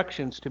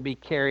instructions to be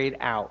carried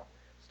out,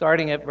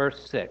 starting at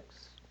verse 6.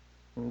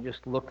 Let me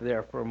just look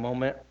there for a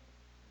moment.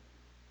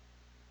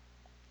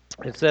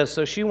 It says,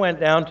 so she went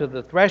down to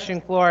the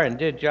threshing floor and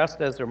did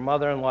just as her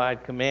mother-in-law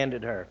had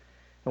commanded her.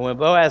 And when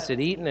Boaz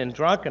had eaten and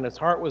drunk and his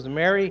heart was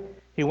merry,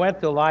 he went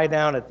to lie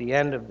down at the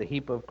end of the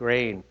heap of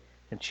grain.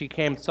 And she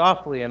came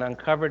softly and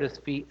uncovered his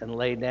feet and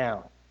lay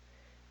down.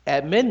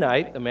 At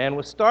midnight, the man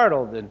was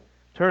startled and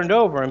turned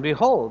over, and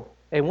behold,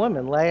 a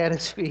woman lay at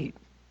his feet.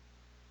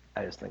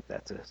 I just think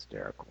that's a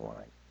hysterical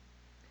line.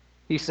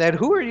 He said,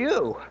 "Who are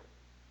you?"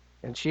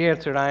 And she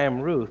answered, "I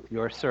am Ruth,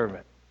 your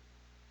servant."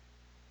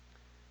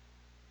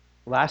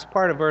 Last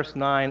part of verse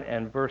 9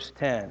 and verse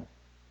 10.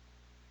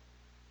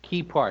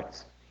 Key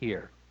parts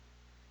here.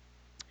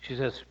 She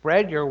says,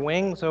 "Spread your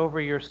wings over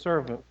your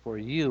servant, for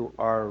you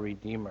are a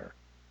redeemer."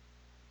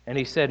 And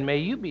he said, "May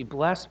you be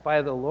blessed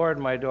by the Lord,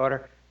 my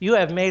daughter. You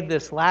have made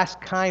this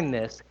last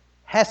kindness,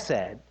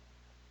 hesed,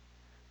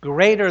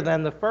 greater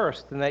than the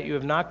first, in that you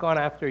have not gone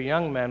after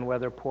young men,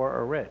 whether poor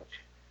or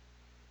rich.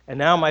 And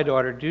now, my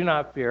daughter, do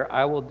not fear.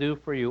 I will do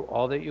for you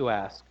all that you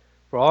ask.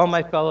 For all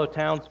my fellow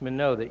townsmen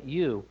know that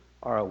you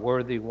are a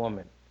worthy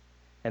woman.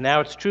 And now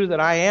it's true that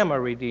I am a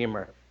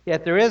redeemer.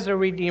 Yet there is a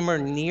redeemer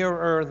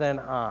nearer than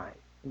I."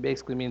 It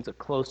basically means a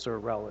closer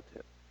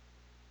relative.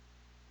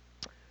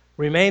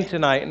 "Remain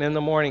tonight, and in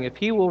the morning, if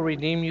he will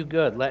redeem you,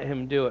 good, let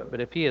him do it.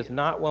 But if he is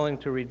not willing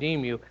to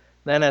redeem you,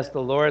 then as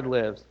the Lord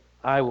lives,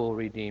 I will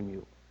redeem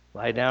you.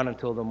 Lie down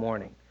until the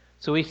morning."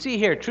 So we see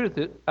here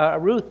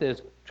Ruth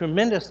is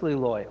tremendously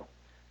loyal.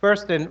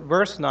 First, in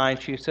verse 9,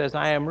 she says,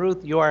 "I am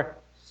Ruth, your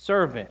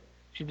servant."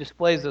 She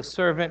displays a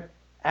servant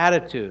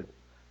attitude.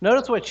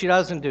 Notice what she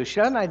doesn't do.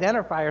 She doesn't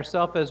identify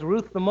herself as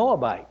Ruth the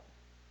Moabite,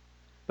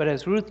 but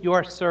as Ruth,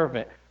 your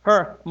servant.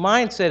 Her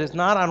mindset is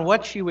not on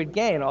what she would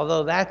gain,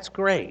 although that's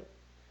great,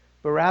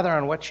 but rather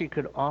on what she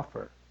could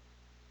offer.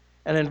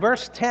 And in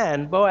verse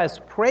 10, Boaz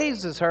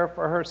praises her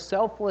for her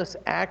selfless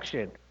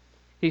action.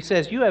 He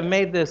says, "You have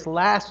made this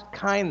last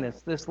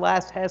kindness, this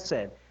last hesed."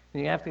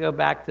 And you have to go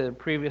back to the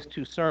previous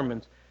two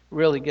sermons,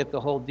 really get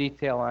the whole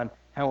detail on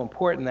how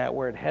important that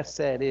word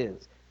hesed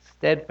is.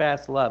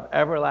 Steadfast love,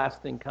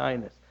 everlasting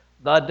kindness,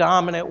 the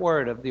dominant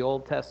word of the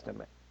Old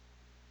Testament.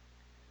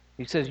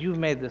 He says, "You've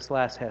made this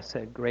last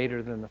hesed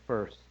greater than the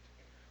first."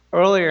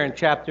 Earlier in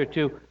chapter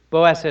 2,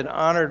 Boaz had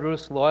honored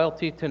Ruth's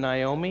loyalty to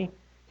Naomi.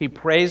 He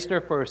praised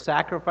her for her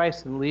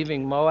sacrifice in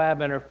leaving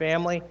Moab and her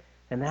family,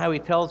 and now he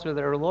tells her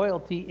that her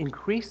loyalty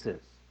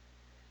increases.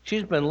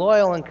 She's been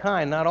loyal and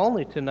kind not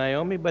only to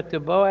Naomi, but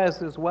to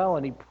Boaz as well,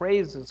 and he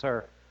praises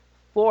her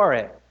for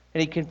it.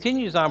 And he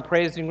continues on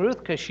praising Ruth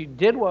because she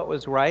did what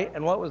was right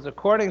and what was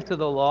according to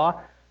the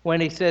law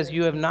when he says,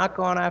 "You have not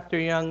gone after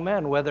young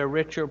men, whether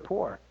rich or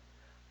poor."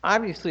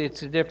 Obviously,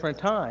 it's a different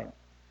time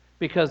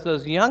because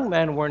those young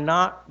men were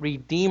not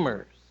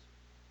redeemers.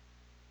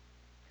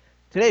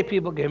 Today,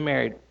 people get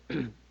married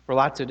for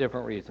lots of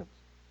different reasons.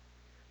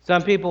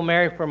 Some people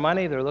marry for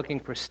money. They're looking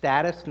for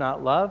status,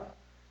 not love.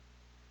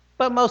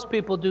 But most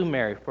people do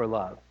marry for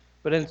love.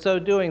 But in so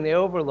doing, they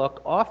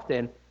overlook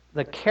often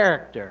the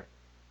character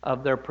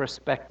of their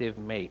prospective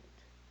mate.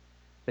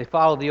 They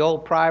follow the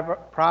old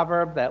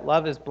proverb that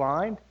love is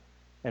blind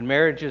and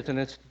marriage is an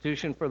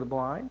institution for the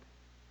blind.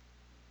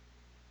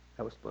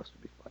 That was supposed to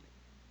be funny.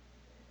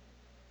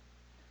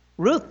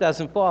 Ruth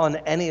doesn't fall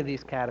into any of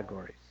these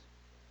categories.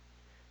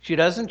 She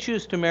doesn't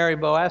choose to marry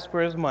Boaz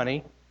for his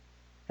money,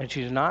 and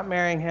she's not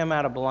marrying him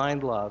out of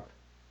blind love.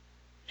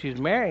 She's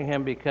marrying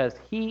him because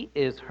he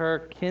is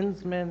her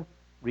kinsman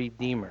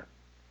redeemer.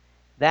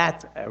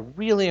 That's a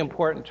really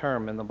important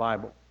term in the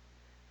Bible.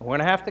 And we're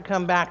going to have to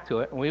come back to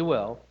it, and we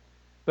will.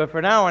 But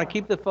for now, I want to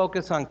keep the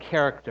focus on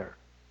character.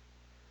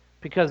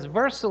 Because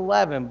verse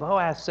 11,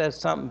 Boaz says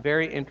something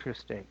very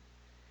interesting.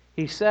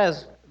 He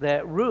says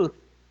that Ruth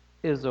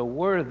is a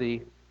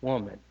worthy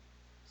woman.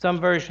 Some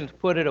versions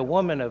put it a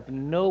woman of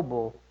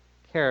noble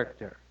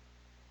character.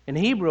 In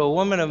Hebrew, a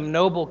woman of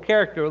noble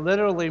character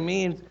literally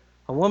means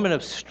a woman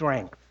of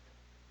strength.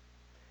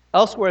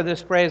 Elsewhere,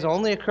 this phrase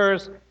only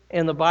occurs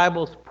in the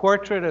Bible's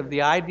portrait of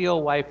the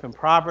ideal wife in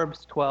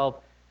Proverbs 12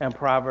 and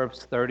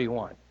Proverbs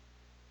 31.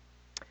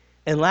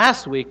 And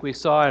last week, we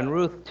saw in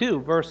Ruth 2,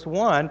 verse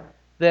 1,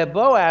 that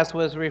Boaz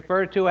was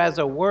referred to as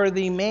a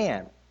worthy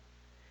man.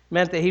 It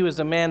meant that he was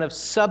a man of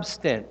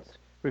substance,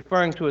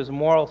 referring to his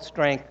moral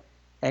strength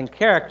and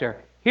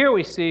character. Here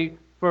we see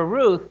for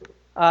Ruth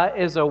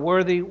is a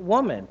worthy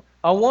woman,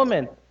 a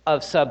woman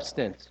of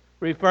substance,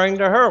 referring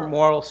to her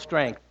moral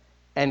strength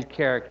and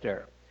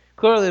character.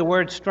 Clearly, the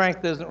word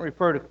strength doesn't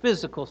refer to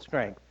physical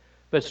strength,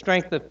 but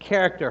strength of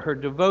character, her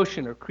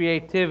devotion, her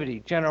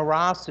creativity,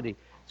 generosity.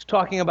 It's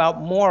talking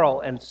about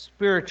moral and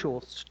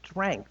spiritual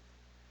strength.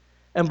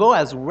 And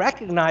Boaz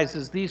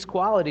recognizes these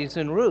qualities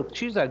in Ruth.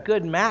 She's a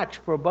good match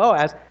for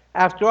Boaz.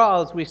 After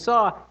all, as we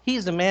saw,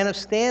 he's a man of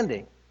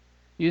standing,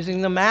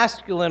 using the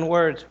masculine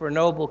words for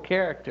noble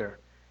character.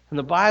 And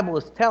the Bible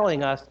is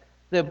telling us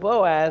that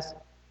Boaz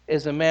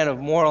is a man of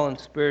moral and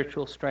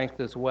spiritual strength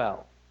as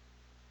well.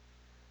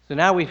 So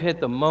now we've hit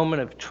the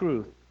moment of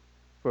truth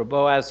for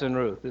Boaz and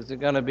Ruth. Is it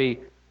going to be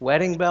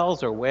wedding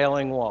bells or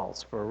wailing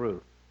walls for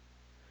Ruth?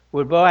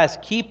 Would Boaz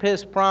keep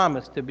his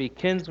promise to be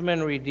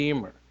kinsman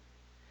redeemer?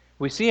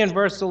 We see in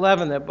verse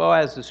 11 that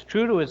Boaz is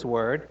true to his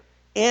word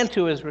and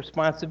to his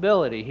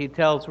responsibility. He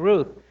tells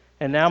Ruth,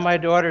 "And now, my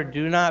daughter,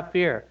 do not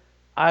fear.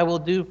 I will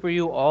do for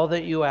you all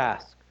that you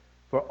ask.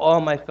 for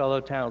all my fellow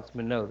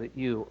townsmen know that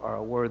you are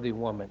a worthy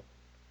woman.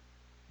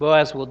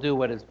 Boaz will do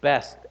what is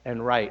best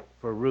and right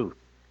for Ruth.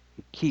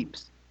 He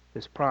keeps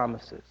his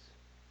promises.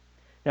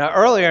 Now,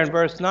 earlier in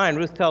verse 9,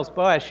 Ruth tells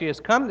Boaz she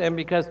has come to him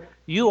because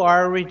you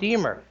are a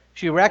redeemer.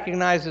 She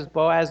recognizes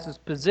Boaz's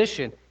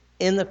position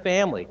in the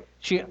family.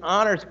 She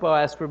honors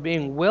Boaz for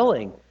being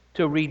willing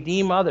to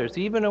redeem others,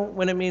 even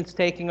when it means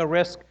taking a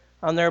risk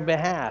on their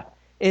behalf.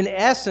 In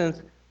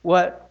essence,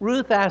 what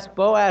Ruth asked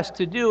Boaz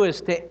to do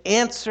is to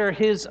answer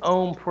his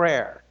own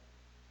prayer.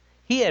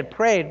 He had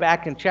prayed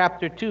back in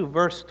chapter 2,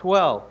 verse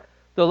 12,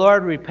 "The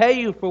Lord repay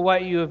you for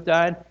what you have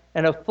done,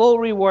 and a full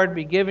reward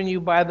be given you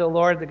by the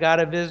Lord, the God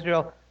of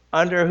Israel,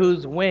 under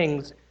whose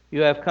wings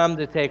you have come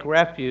to take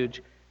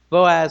refuge."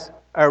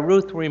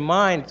 Ruth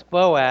reminds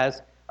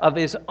Boaz of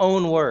his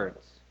own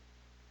words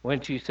when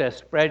she says,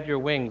 "Spread your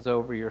wings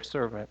over your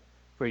servant,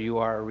 for you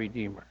are a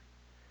redeemer."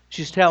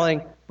 She's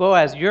telling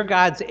Boaz, you're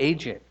God's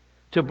agent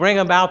to bring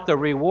about the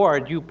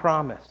reward you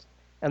promised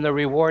and the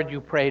reward you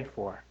prayed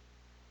for.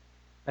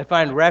 I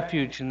find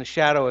refuge in the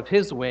shadow of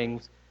his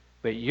wings,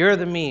 but you're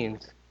the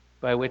means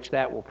by which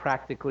that will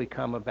practically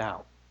come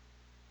about.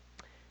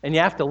 And you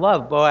have to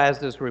love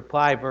Boaz's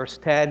reply, verse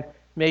 10,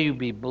 "May you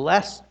be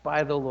blessed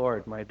by the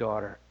Lord, my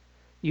daughter.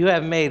 You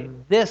have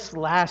made this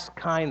last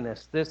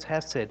kindness, this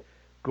hesed,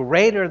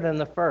 greater than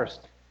the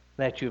first,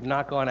 that you have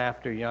not gone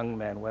after young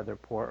men, whether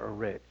poor or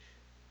rich."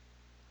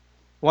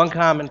 One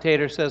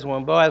commentator says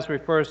when Boaz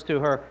refers to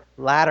her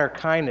latter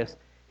kindness,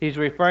 he's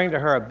referring to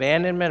her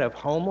abandonment of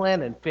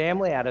homeland and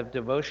family out of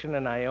devotion to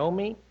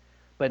Naomi.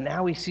 But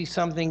now we see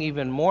something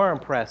even more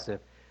impressive.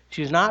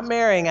 She's not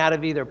marrying out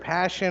of either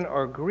passion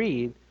or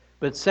greed,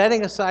 but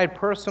setting aside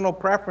personal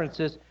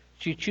preferences,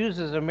 she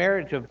chooses a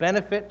marriage of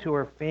benefit to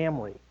her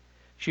family.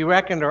 She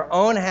reckoned her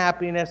own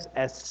happiness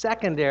as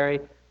secondary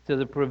to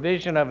the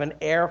provision of an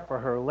heir for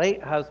her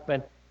late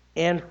husband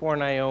and for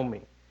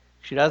Naomi.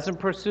 She doesn't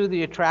pursue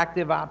the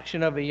attractive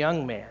option of a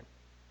young man.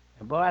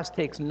 And Boaz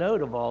takes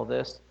note of all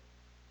this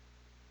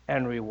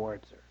and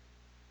rewards her.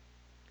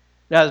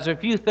 Now, there's a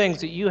few things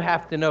that you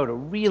have to know to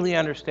really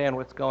understand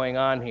what's going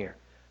on here.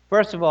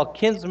 First of all,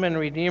 kinsman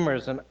redeemer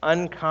is an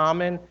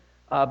uncommon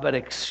but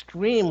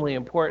extremely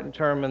important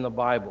term in the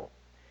Bible.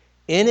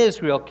 In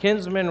Israel,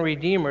 kinsman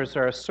redeemers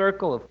are a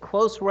circle of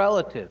close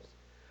relatives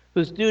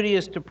whose duty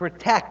is to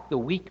protect the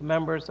weak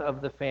members of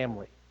the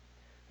family.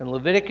 And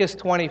Leviticus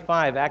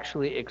 25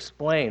 actually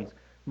explains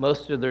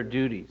most of their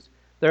duties.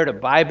 They're to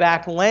buy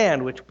back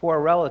land which poor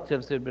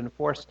relatives had been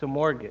forced to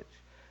mortgage.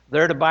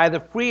 They're to buy the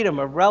freedom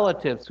of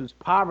relatives whose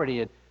poverty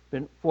had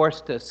been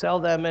forced to sell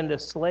them into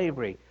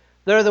slavery.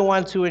 They're the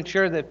ones who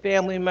ensure that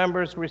family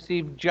members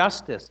receive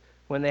justice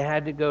when they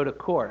had to go to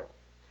court.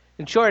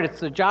 In short, it's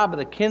the job of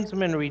the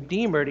kinsman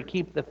redeemer to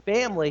keep the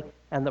family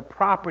and the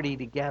property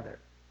together.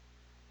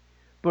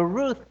 But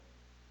Ruth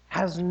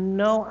has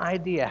no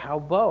idea how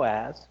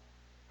Boaz,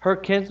 her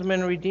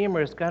kinsman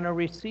redeemer, is going to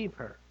receive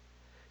her.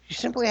 She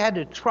simply had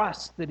to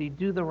trust that he'd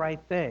do the right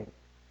thing.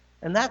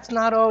 And that's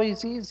not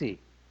always easy.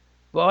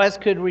 Boaz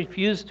could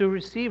refuse to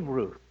receive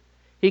Ruth.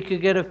 He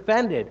could get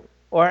offended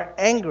or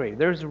angry.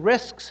 There's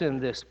risks in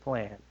this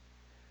plan.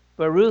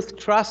 But Ruth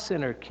trusts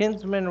in her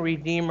kinsman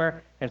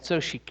redeemer, and so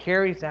she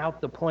carries out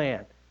the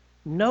plan.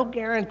 No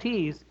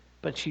guarantees,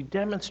 but she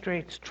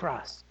demonstrates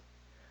trust.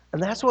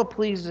 And that's what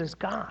pleases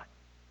God.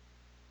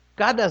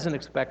 God doesn't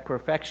expect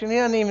perfection. He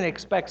doesn't even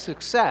expect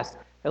success,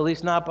 at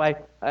least not by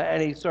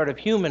any sort of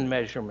human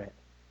measurement.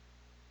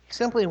 He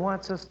simply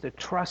wants us to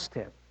trust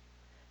him.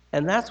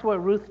 And that's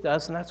what Ruth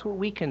does, and that's what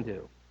we can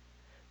do.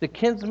 The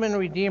kinsman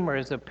redeemer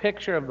is a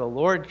picture of the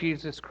Lord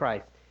Jesus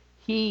Christ.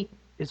 He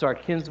is our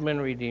kinsman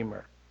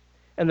redeemer.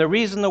 And the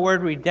reason the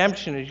word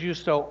redemption is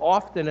used so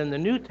often in the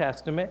New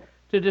Testament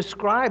to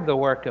describe the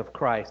work of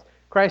Christ.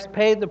 Christ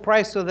paid the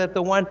price so that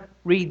the one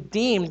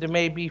redeemed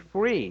may be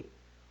free.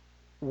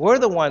 We're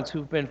the ones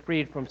who've been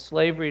freed from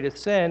slavery to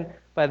sin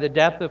by the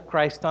death of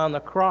Christ on the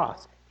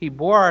cross. He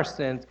bore our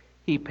sins.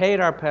 He paid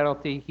our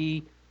penalty.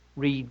 He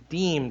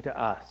redeemed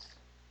us.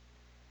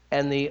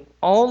 And the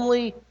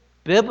only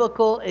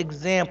biblical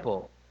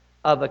example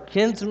of a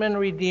kinsman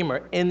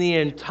redeemer in the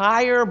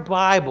entire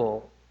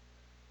Bible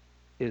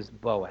is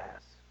Boaz.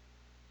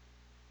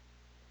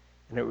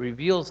 And it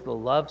reveals the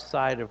love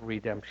side of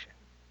redemption.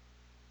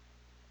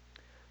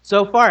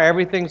 So far,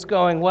 everything's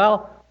going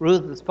well.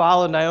 Ruth has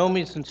followed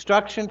Naomi's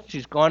instructions.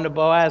 She's gone to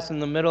Boaz in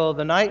the middle of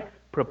the night,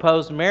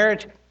 proposed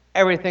marriage.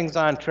 Everything's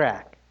on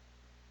track.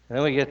 And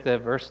then we get to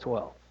verse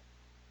 12.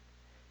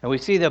 And we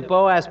see that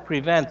Boaz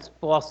prevents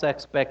false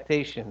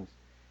expectations.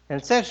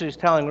 And essentially he's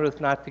telling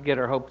Ruth not to get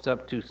her hopes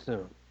up too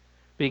soon.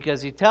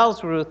 Because he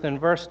tells Ruth in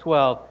verse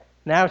 12,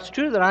 "Now it's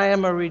true that I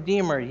am a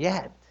redeemer,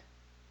 yet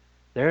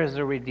there is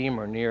a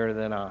redeemer nearer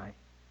than I.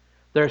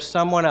 There's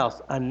someone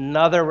else,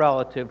 another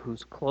relative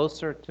who's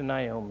closer to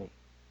Naomi.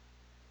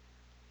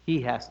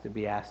 He has to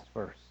be asked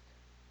first."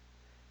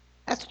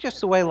 That's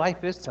just the way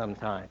life is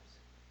sometimes.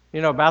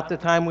 About the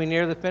time we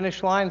near the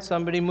finish line,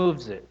 somebody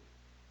moves it.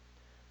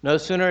 No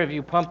sooner have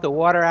you pumped the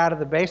water out of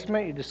the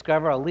basement, you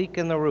discover a leak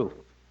in the roof.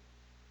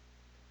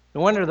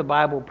 No wonder the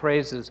Bible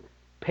praises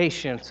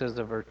patience as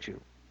a virtue.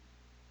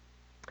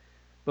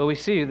 But we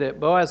see that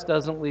Boaz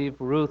doesn't leave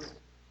Ruth's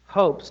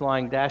hopes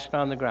lying dashed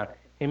on the ground.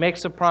 He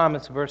makes a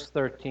promise, verse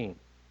 13.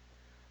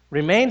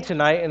 Remain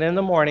tonight, and in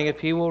the morning, if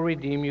he will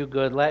redeem you,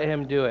 good, let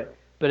him do it.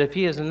 But if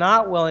he is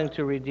not willing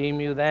to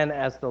redeem you, then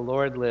as the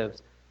Lord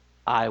lives,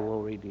 I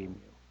will redeem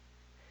you.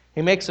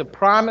 He makes a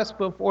promise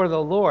before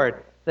the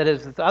Lord that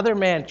if this other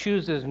man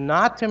chooses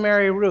not to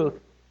marry Ruth,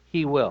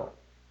 he will.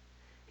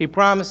 He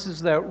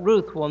promises that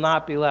Ruth will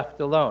not be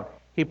left alone.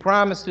 He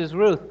promises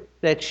Ruth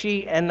that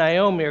she and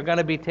Naomi are going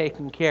to be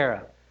taken care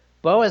of.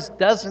 Boaz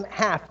doesn't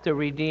have to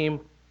redeem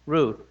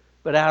Ruth,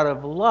 but out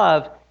of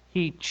love,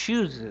 he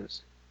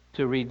chooses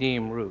to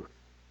redeem Ruth.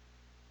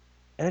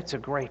 And it's a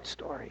great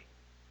story.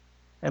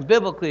 And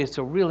biblically, it's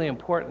a really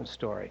important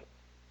story.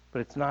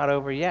 But it's not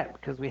over yet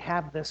because we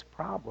have this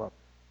problem.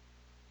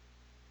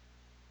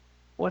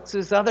 What's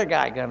this other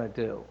guy going to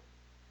do?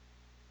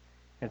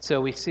 And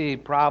so we see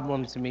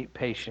problems meet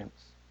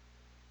patience.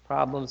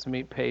 Problems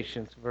meet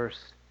patience, verse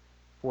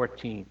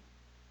 14.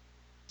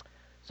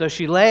 So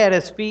she lay at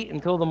his feet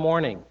until the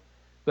morning,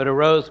 but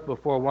arose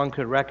before one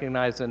could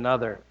recognize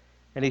another.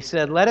 And he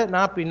said, let it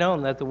not be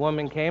known that the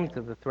woman came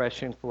to the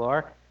threshing floor.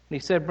 And he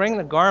said, bring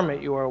the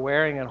garment you are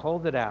wearing and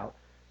hold it out.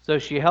 So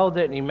she held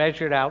it, and he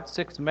measured out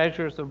 6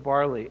 measures of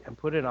barley and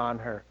put it on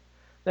her.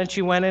 Then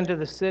she went into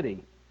the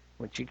city.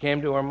 When she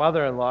came to her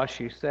mother-in-law,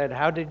 she said,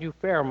 how did you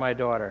fare, my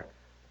daughter?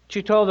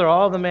 She told her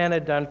all the man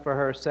had done for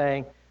her,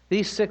 saying,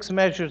 these 6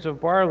 measures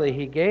of barley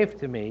he gave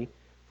to me,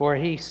 for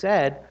he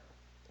said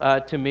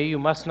to me, you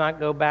must not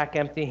go back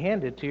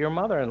empty-handed to your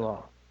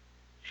mother-in-law.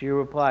 She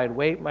replied,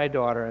 wait, my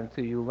daughter,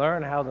 until you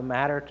learn how the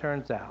matter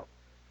turns out,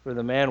 for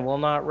the man will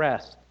not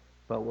rest,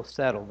 but will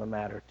settle the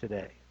matter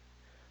today.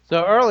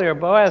 So earlier,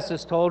 Boaz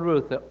has told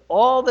Ruth that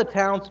all the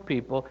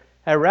townspeople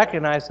had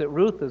recognized that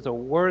Ruth is a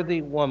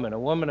worthy woman, a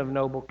woman of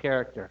noble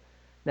character.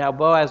 Now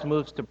Boaz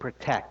moves to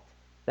protect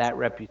that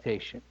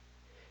reputation.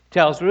 He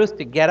tells Ruth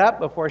to get up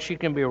before she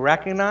can be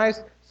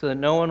recognized so that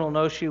no one will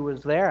know she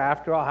was there.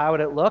 After all, how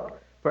would it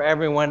look for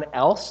everyone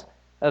else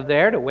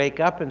there to wake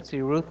up and see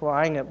Ruth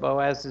lying at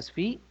Boaz's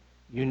feet?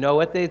 You know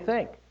what they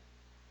think.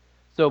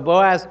 So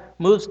Boaz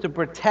moves to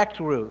protect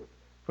Ruth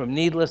from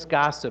needless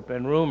gossip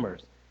and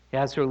rumors. He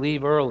has her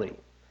leave early.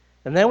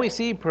 And then we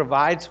see he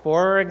provides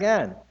for her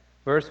again.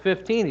 Verse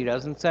 15, he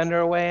doesn't send her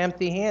away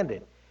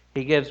empty-handed.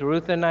 He gives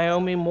Ruth and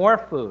Naomi more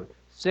food,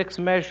 6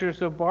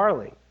 measures of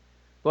barley.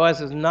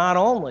 Boaz is not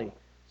only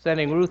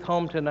sending Ruth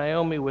home to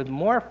Naomi with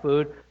more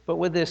food, but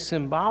with this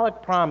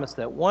symbolic promise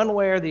that one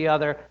way or the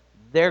other,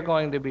 they're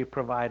going to be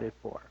provided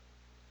for.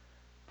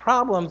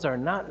 Problems are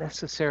not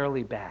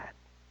necessarily bad.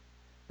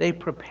 They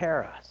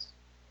prepare us.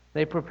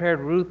 They prepared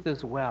Ruth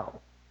as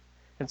well.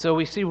 And so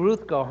we see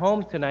Ruth go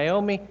home to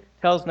Naomi,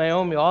 tells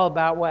Naomi all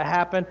about what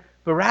happened,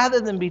 but rather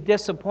than be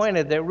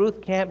disappointed that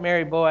Ruth can't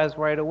marry Boaz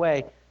right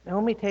away,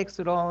 Naomi takes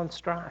it all in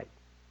stride.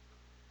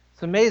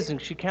 It's amazing.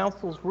 She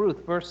counsels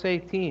Ruth, verse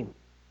 18,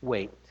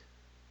 wait.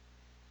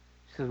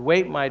 She says,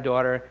 wait, my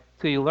daughter,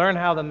 till you learn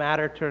how the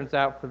matter turns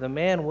out, for the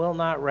man will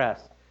not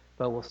rest,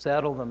 but will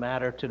settle the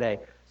matter today.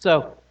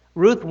 So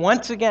Ruth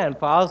once again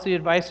follows the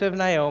advice of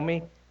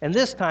Naomi, and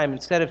this time,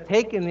 instead of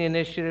taking the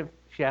initiative,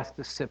 she has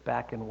to sit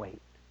back and wait.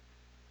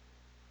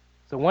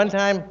 So one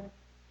time,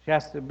 she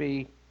has to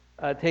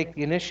take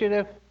the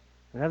initiative.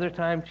 Another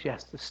time, she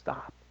has to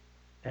stop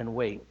and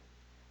wait.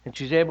 And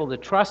she's able to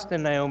trust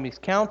in Naomi's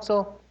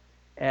counsel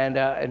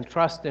and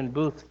trust in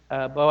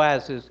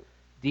Boaz's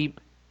deep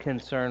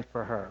concern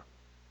for her.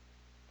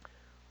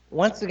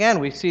 Once again,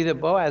 we see that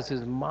Boaz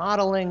is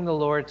modeling the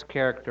Lord's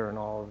character in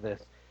all of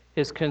this.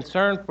 His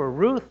concern for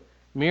Ruth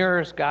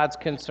mirrors God's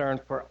concern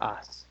for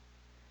us.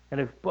 And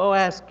if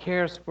Boaz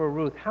cares for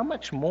Ruth, how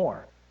much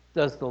more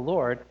does the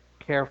Lord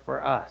care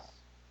for us?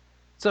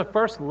 It's the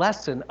first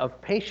lesson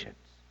of patience.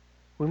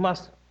 We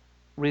must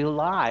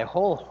rely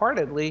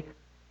wholeheartedly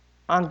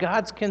on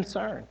God's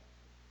concern.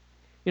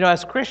 You know,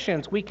 as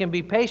Christians, we can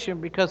be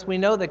patient because we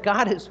know that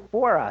God is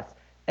for us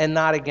and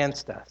not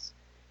against us.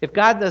 If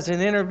God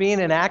doesn't intervene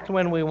and act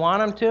when we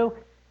want him to,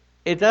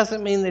 it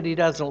doesn't mean that he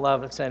doesn't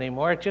love us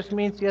anymore. It just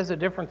means he has a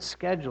different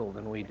schedule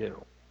than we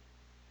do.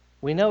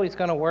 We know he's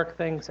going to work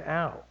things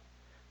out.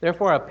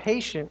 Therefore, a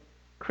patient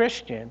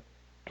Christian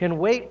can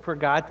wait for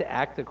God to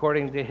act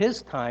according to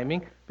his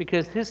timing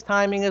because his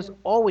timing is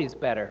always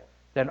better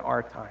than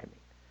our timing.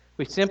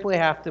 We simply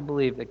have to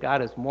believe that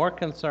God is more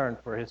concerned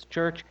for his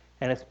church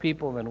and his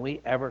people than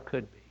we ever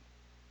could be.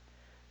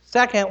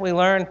 Second, we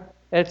learn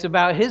that it's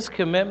about his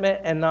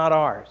commitment and not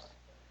ours.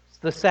 It's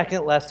the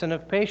second lesson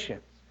of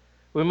patience.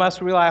 We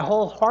must rely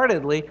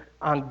wholeheartedly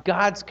on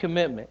God's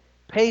commitment.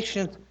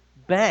 Patience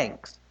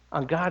banks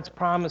on God's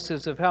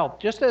promises of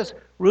help, just as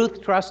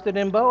Ruth trusted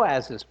in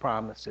Boaz's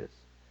promises.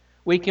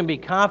 We can be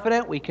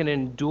confident, we can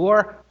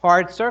endure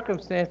hard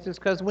circumstances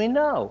because we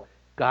know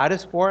God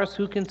is for us,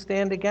 who can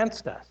stand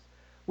against us.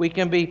 We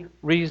can be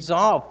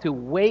resolved to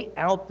wait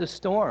out the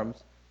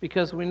storms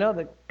because we know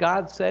that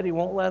God said he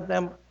won't let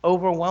them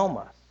overwhelm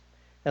us.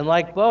 And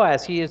like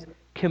Boaz, he is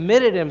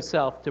committed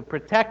himself to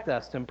protect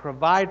us and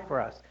provide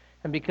for us.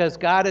 And because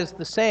God is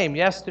the same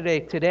yesterday,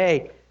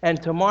 today,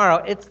 and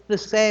tomorrow, it's the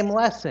same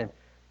lesson.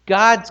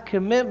 God's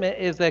commitment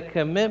is a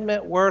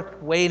commitment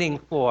worth waiting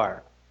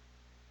for.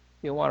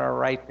 You want to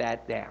write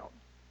that down.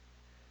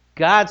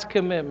 God's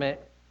commitment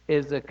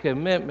is a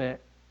commitment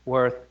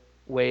worth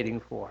waiting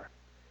for.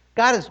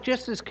 God is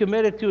just as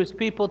committed to his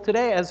people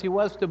today as he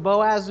was to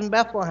Boaz in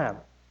Bethlehem.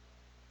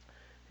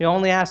 He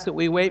only asks that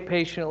we wait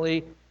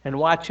patiently and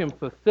watch him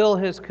fulfill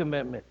his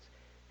commitments,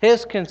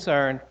 his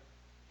concern,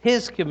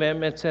 his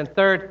commitments, and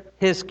third,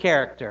 his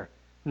character,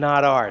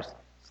 not ours.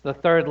 It's the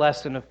third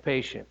lesson of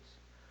patience.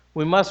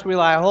 We must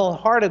rely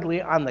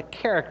wholeheartedly on the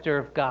character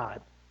of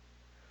God.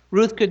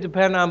 Ruth could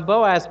depend on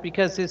Boaz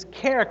because his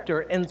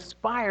character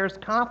inspires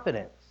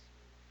confidence.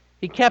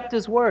 He kept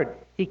his word.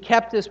 He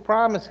kept his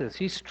promises.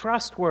 He's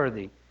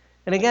trustworthy.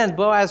 And again,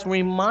 Boaz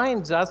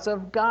reminds us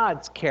of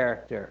God's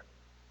character.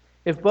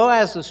 If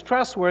Boaz is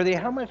trustworthy,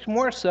 how much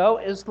more so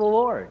is the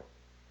Lord?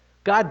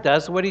 God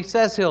does what he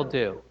says he'll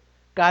do.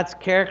 God's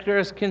character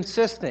is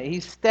consistent.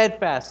 He's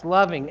steadfast,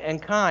 loving,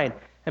 and kind.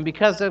 And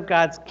because of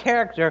God's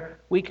character,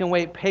 we can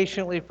wait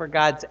patiently for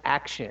God's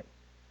action.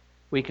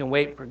 We can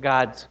wait for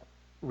God's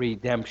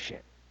redemption.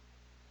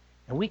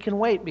 And we can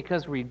wait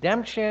because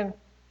redemption,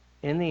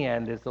 in the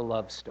end, is a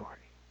love story.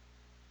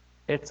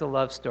 It's a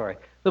love story.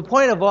 The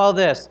point of all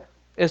this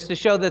is to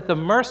show that the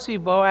mercy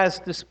Boaz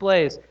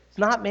displays is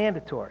not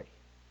mandatory.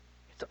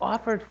 It's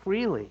offered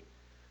freely.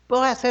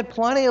 Boaz had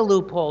plenty of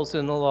loopholes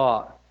in the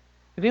law.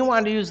 If he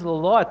wanted to use the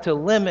law to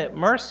limit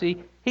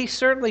mercy, he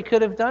certainly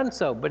could have done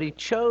so, but he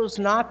chose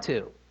not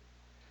to.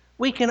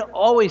 We can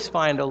always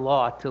find a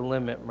law to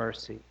limit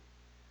mercy.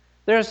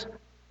 There's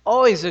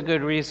always a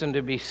good reason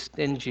to be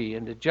stingy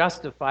and to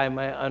justify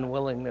my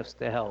unwillingness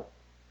to help.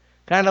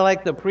 Kind of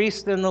like the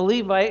priest and the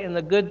Levite in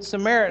the Good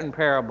Samaritan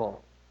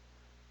parable.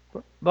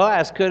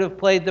 Boaz could have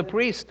played the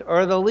priest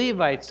or the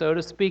Levite, so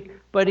to speak,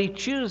 but he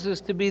chooses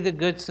to be the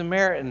Good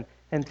Samaritan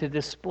and to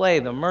display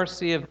the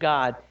mercy of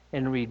God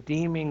in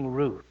redeeming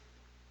Ruth.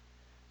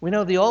 We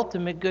know the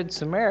ultimate Good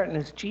Samaritan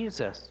is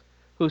Jesus,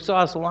 who saw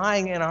us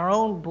lying in our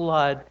own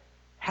blood,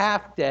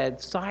 half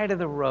dead, side of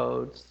the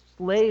road,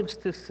 slaves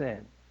to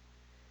sin,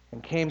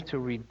 and came to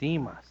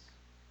redeem us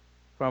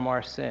from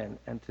our sin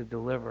and to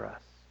deliver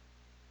us.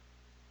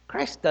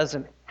 Christ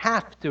doesn't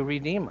have to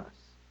redeem us.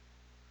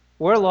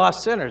 We're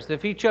lost sinners.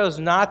 If he chose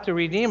not to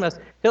redeem us,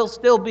 he'll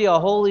still be a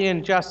holy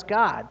and just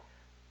God.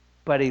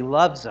 But he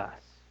loves us.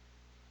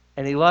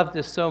 And he loved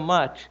us so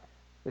much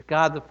that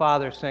God the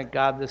Father sent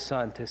God the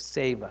Son to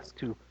save us,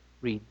 to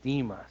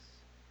redeem us.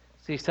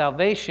 See,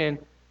 salvation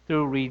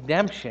through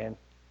redemption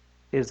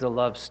is a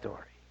love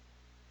story.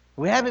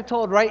 We have it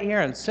told right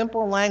here in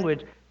simple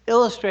language,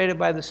 illustrated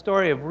by the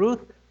story of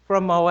Ruth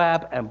from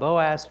Moab and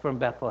Boaz from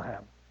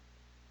Bethlehem.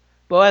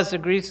 Boaz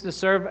agrees to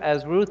serve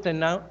as Ruth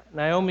and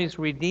Naomi's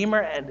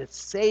redeemer and to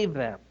save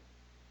them.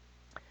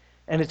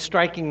 And it's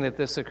striking that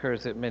this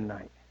occurs at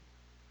midnight.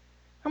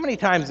 How many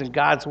times in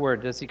God's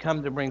word does he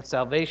come to bring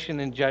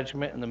salvation and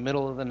judgment in the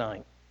middle of the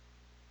night?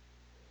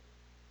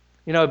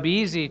 You know, it'd be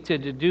easy to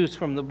deduce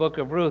from the book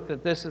of Ruth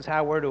that this is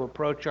how we're to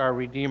approach our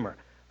Redeemer,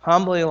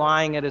 humbly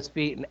lying at his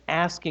feet and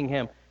asking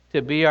him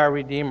to be our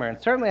Redeemer.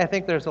 And certainly I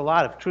think there's a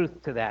lot of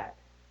truth to that.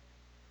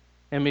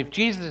 And if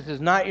Jesus is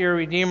not your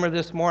Redeemer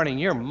this morning,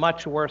 you're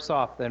much worse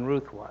off than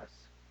Ruth was.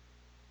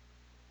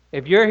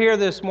 If you're here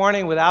this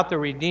morning without the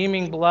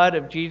redeeming blood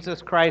of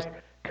Jesus Christ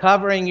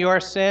covering your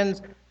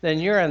sins, then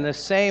you're in the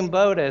same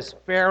boat as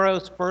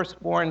Pharaoh's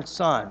firstborn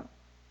son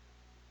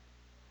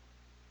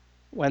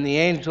when the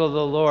angel of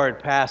the Lord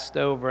passed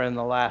over in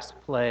the last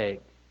plague.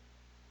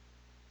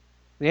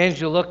 The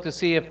angel looked to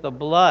see if the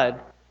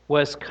blood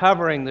was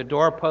covering the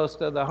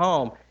doorpost of the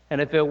home. And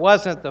if it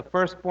wasn't, the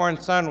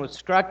firstborn son was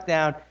struck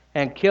down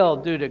and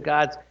killed due to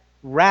God's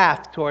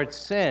wrath towards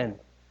sin.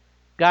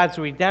 God's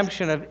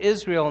redemption of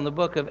Israel in the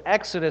book of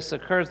Exodus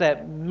occurs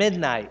at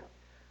midnight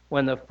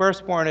when the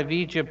firstborn of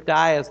Egypt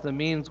die as the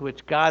means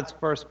which God's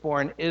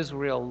firstborn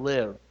Israel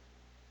live.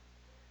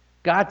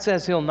 God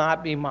says he'll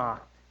not be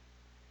mocked.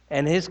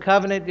 And his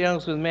covenant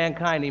deals with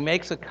mankind. He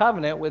makes a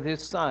covenant with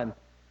his son,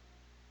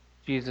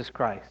 Jesus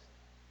Christ.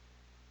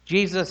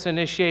 Jesus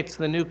initiates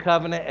the new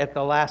covenant at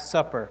the Last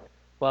Supper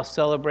while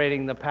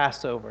celebrating the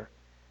Passover.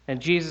 And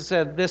Jesus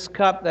said, "This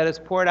cup that is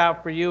poured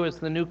out for you is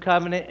the new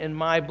covenant in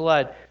my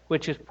blood,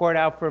 which is poured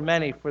out for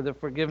many for the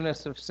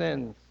forgiveness of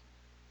sins."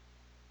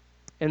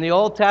 In the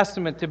Old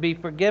Testament, to be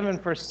forgiven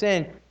for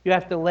sin, you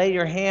have to lay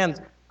your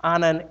hands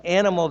on an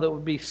animal that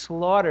would be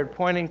slaughtered,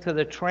 pointing to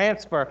the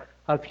transfer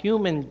of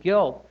human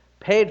guilt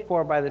paid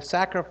for by the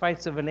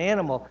sacrifice of an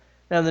animal.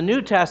 Now, the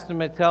New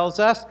Testament tells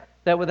us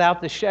that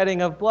without the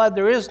shedding of blood,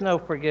 there is no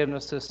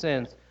forgiveness of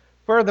sins.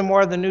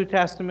 Furthermore, the New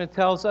Testament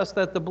tells us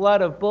that the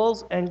blood of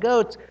bulls and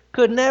goats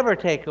could never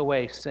take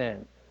away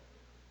sin.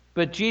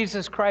 But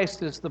Jesus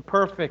Christ is the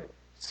perfect,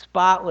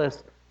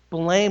 spotless,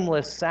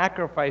 blameless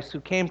sacrifice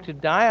who came to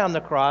die on the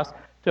cross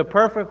to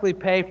perfectly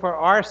pay for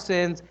our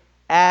sins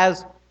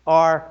as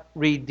our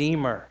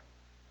Redeemer.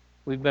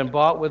 We've been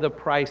bought with a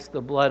price,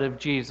 the blood of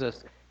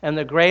Jesus. And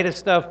the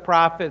greatest of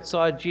prophets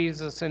saw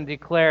Jesus and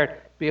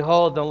declared,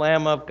 "Behold, the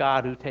Lamb of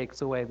God who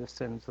takes away the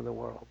sins of the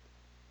world."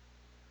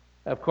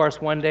 Of course,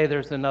 one day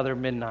there's another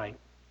midnight.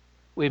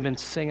 We've been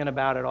singing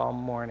about it all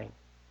morning.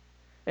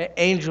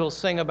 Angels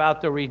sing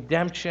about the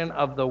redemption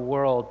of the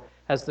world.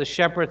 As the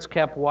shepherds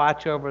kept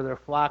watch over their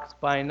flocks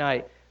by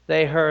night,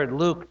 they heard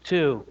Luke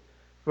 2,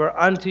 "For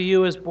unto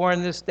you is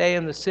born this day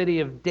in the city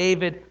of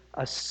David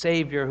a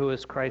Savior who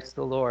is Christ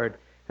the Lord.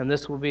 And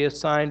this will be a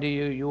sign to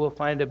you. You will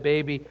find a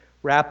baby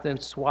wrapped in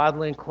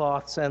swaddling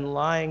cloths and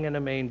lying in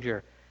a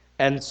manger."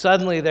 And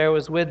suddenly there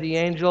was with the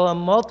angel a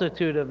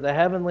multitude of the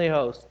heavenly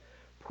host,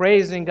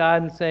 praising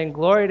God and saying,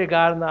 "Glory to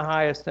God in the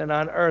highest, and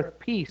on earth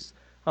peace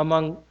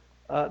among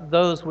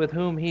those with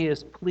whom he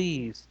is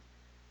pleased."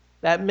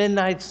 That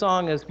midnight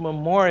song is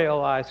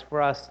memorialized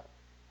for us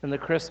in the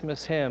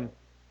Christmas hymn,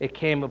 "It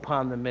Came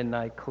Upon the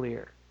Midnight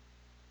Clear."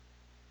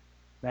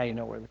 Now you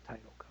know where the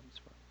title comes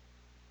from.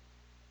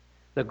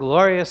 The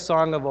glorious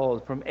song of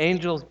old, from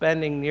angels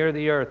bending near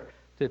the earth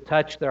to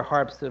touch their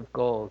harps of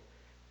gold.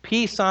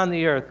 Peace on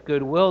the earth,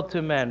 goodwill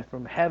to men,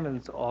 from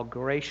heaven's all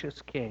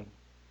gracious King.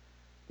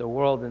 The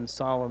world in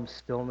solemn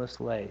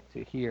stillness lay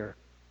to hear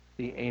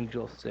the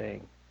angels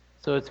sing.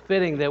 So it's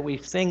fitting that we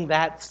sing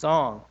that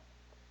song,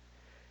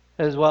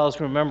 as well as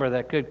remember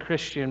that good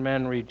Christian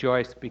men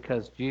rejoice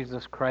because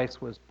Jesus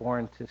Christ was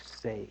born to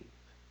save.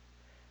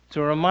 It's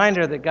a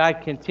reminder that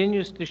God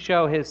continues to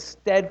show his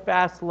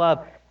steadfast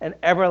love and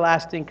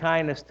everlasting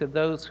kindness to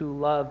those who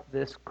love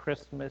this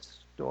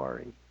Christmas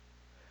story.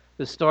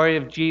 The story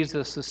of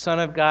Jesus, the Son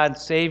of God,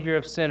 Savior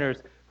of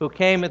sinners, who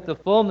came at the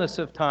fullness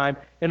of time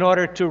in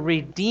order to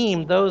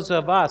redeem those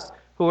of us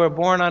who were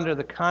born under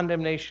the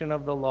condemnation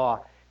of the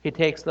law. He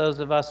takes those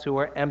of us who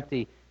are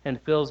empty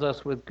and fills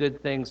us with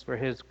good things for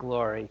his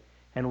glory.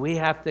 And we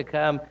have to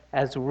come,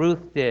 as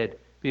Ruth did,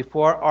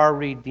 before our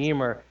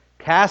Redeemer,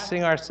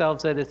 casting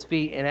ourselves at his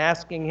feet and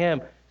asking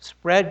him,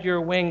 "Spread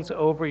your wings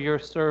over your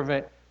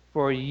servant,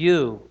 for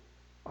you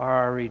are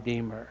our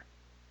Redeemer."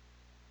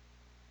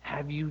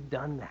 Have you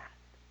done that?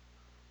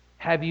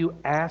 Have you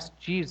asked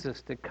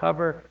Jesus to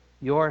cover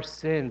your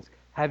sins?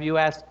 Have you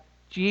asked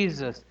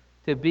Jesus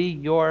to be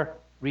your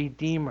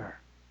Redeemer?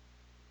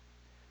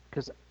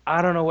 Because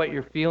I don't know what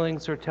your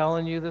feelings are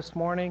telling you this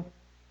morning,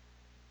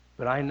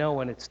 but I know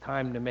when it's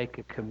time to make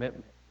a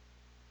commitment.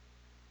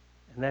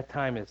 And that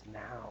time is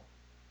now.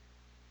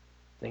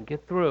 Think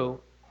it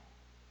through.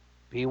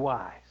 Be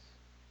wise.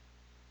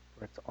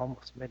 For it's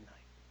almost midnight.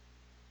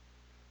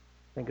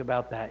 Think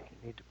about that.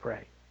 You need to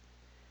pray.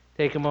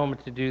 Take a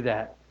moment to do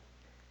that,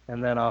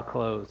 and then I'll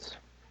close.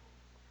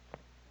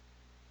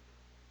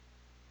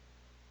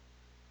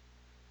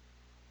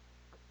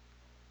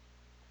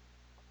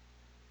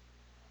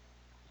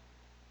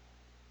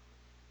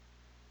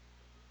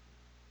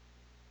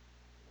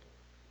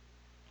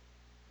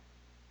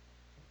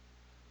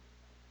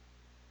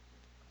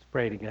 Let's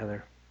pray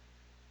together.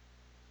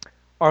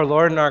 Our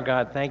Lord and our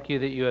God, thank you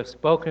that you have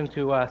spoken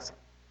to us,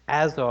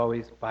 as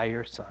always, by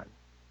your Son.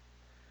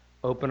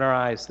 Open our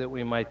eyes that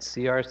we might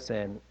see our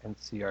sin and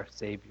see our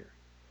Savior.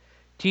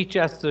 Teach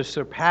us the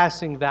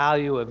surpassing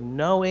value of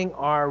knowing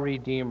our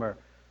Redeemer,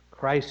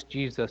 Christ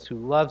Jesus, who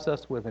loves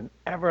us with an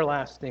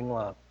everlasting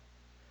love.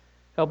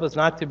 Help us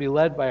not to be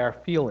led by our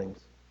feelings,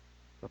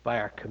 but by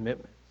our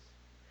commitments.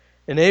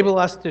 Enable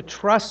us to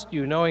trust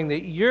you, knowing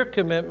that your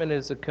commitment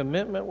is a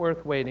commitment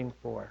worth waiting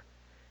for.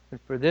 And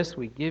for this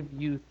we give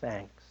you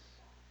thanks.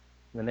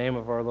 In the name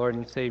of our Lord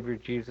and Savior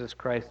Jesus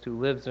Christ, who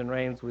lives and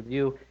reigns with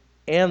you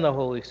and the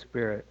Holy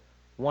Spirit,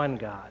 one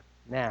God,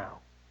 now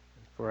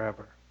and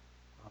forever.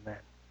 Amen.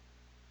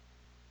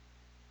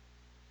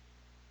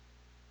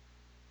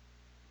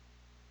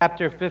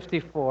 Chapter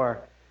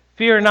 54.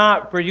 Fear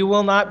not, for you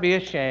will not be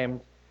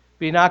ashamed.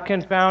 Be not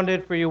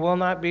confounded, for you will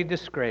not be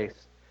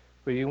disgraced.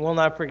 For you will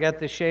not forget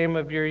the shame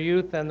of your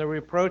youth, and the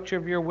reproach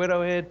of your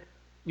widowhood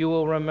you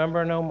will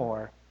remember no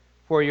more.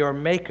 For your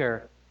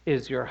Maker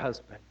is your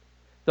husband.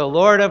 The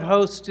Lord of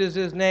hosts is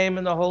his name,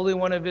 and the Holy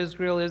One of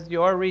Israel is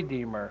your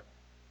Redeemer.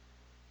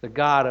 The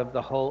God of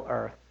the whole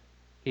earth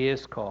he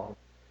is called.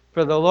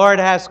 For the Lord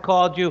has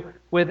called you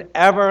with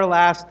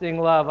everlasting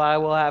love. I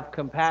will have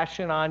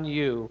compassion on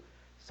you,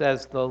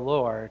 says the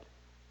Lord,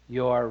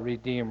 your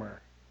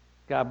Redeemer.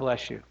 God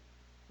bless you.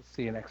 We'll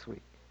see you next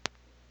week.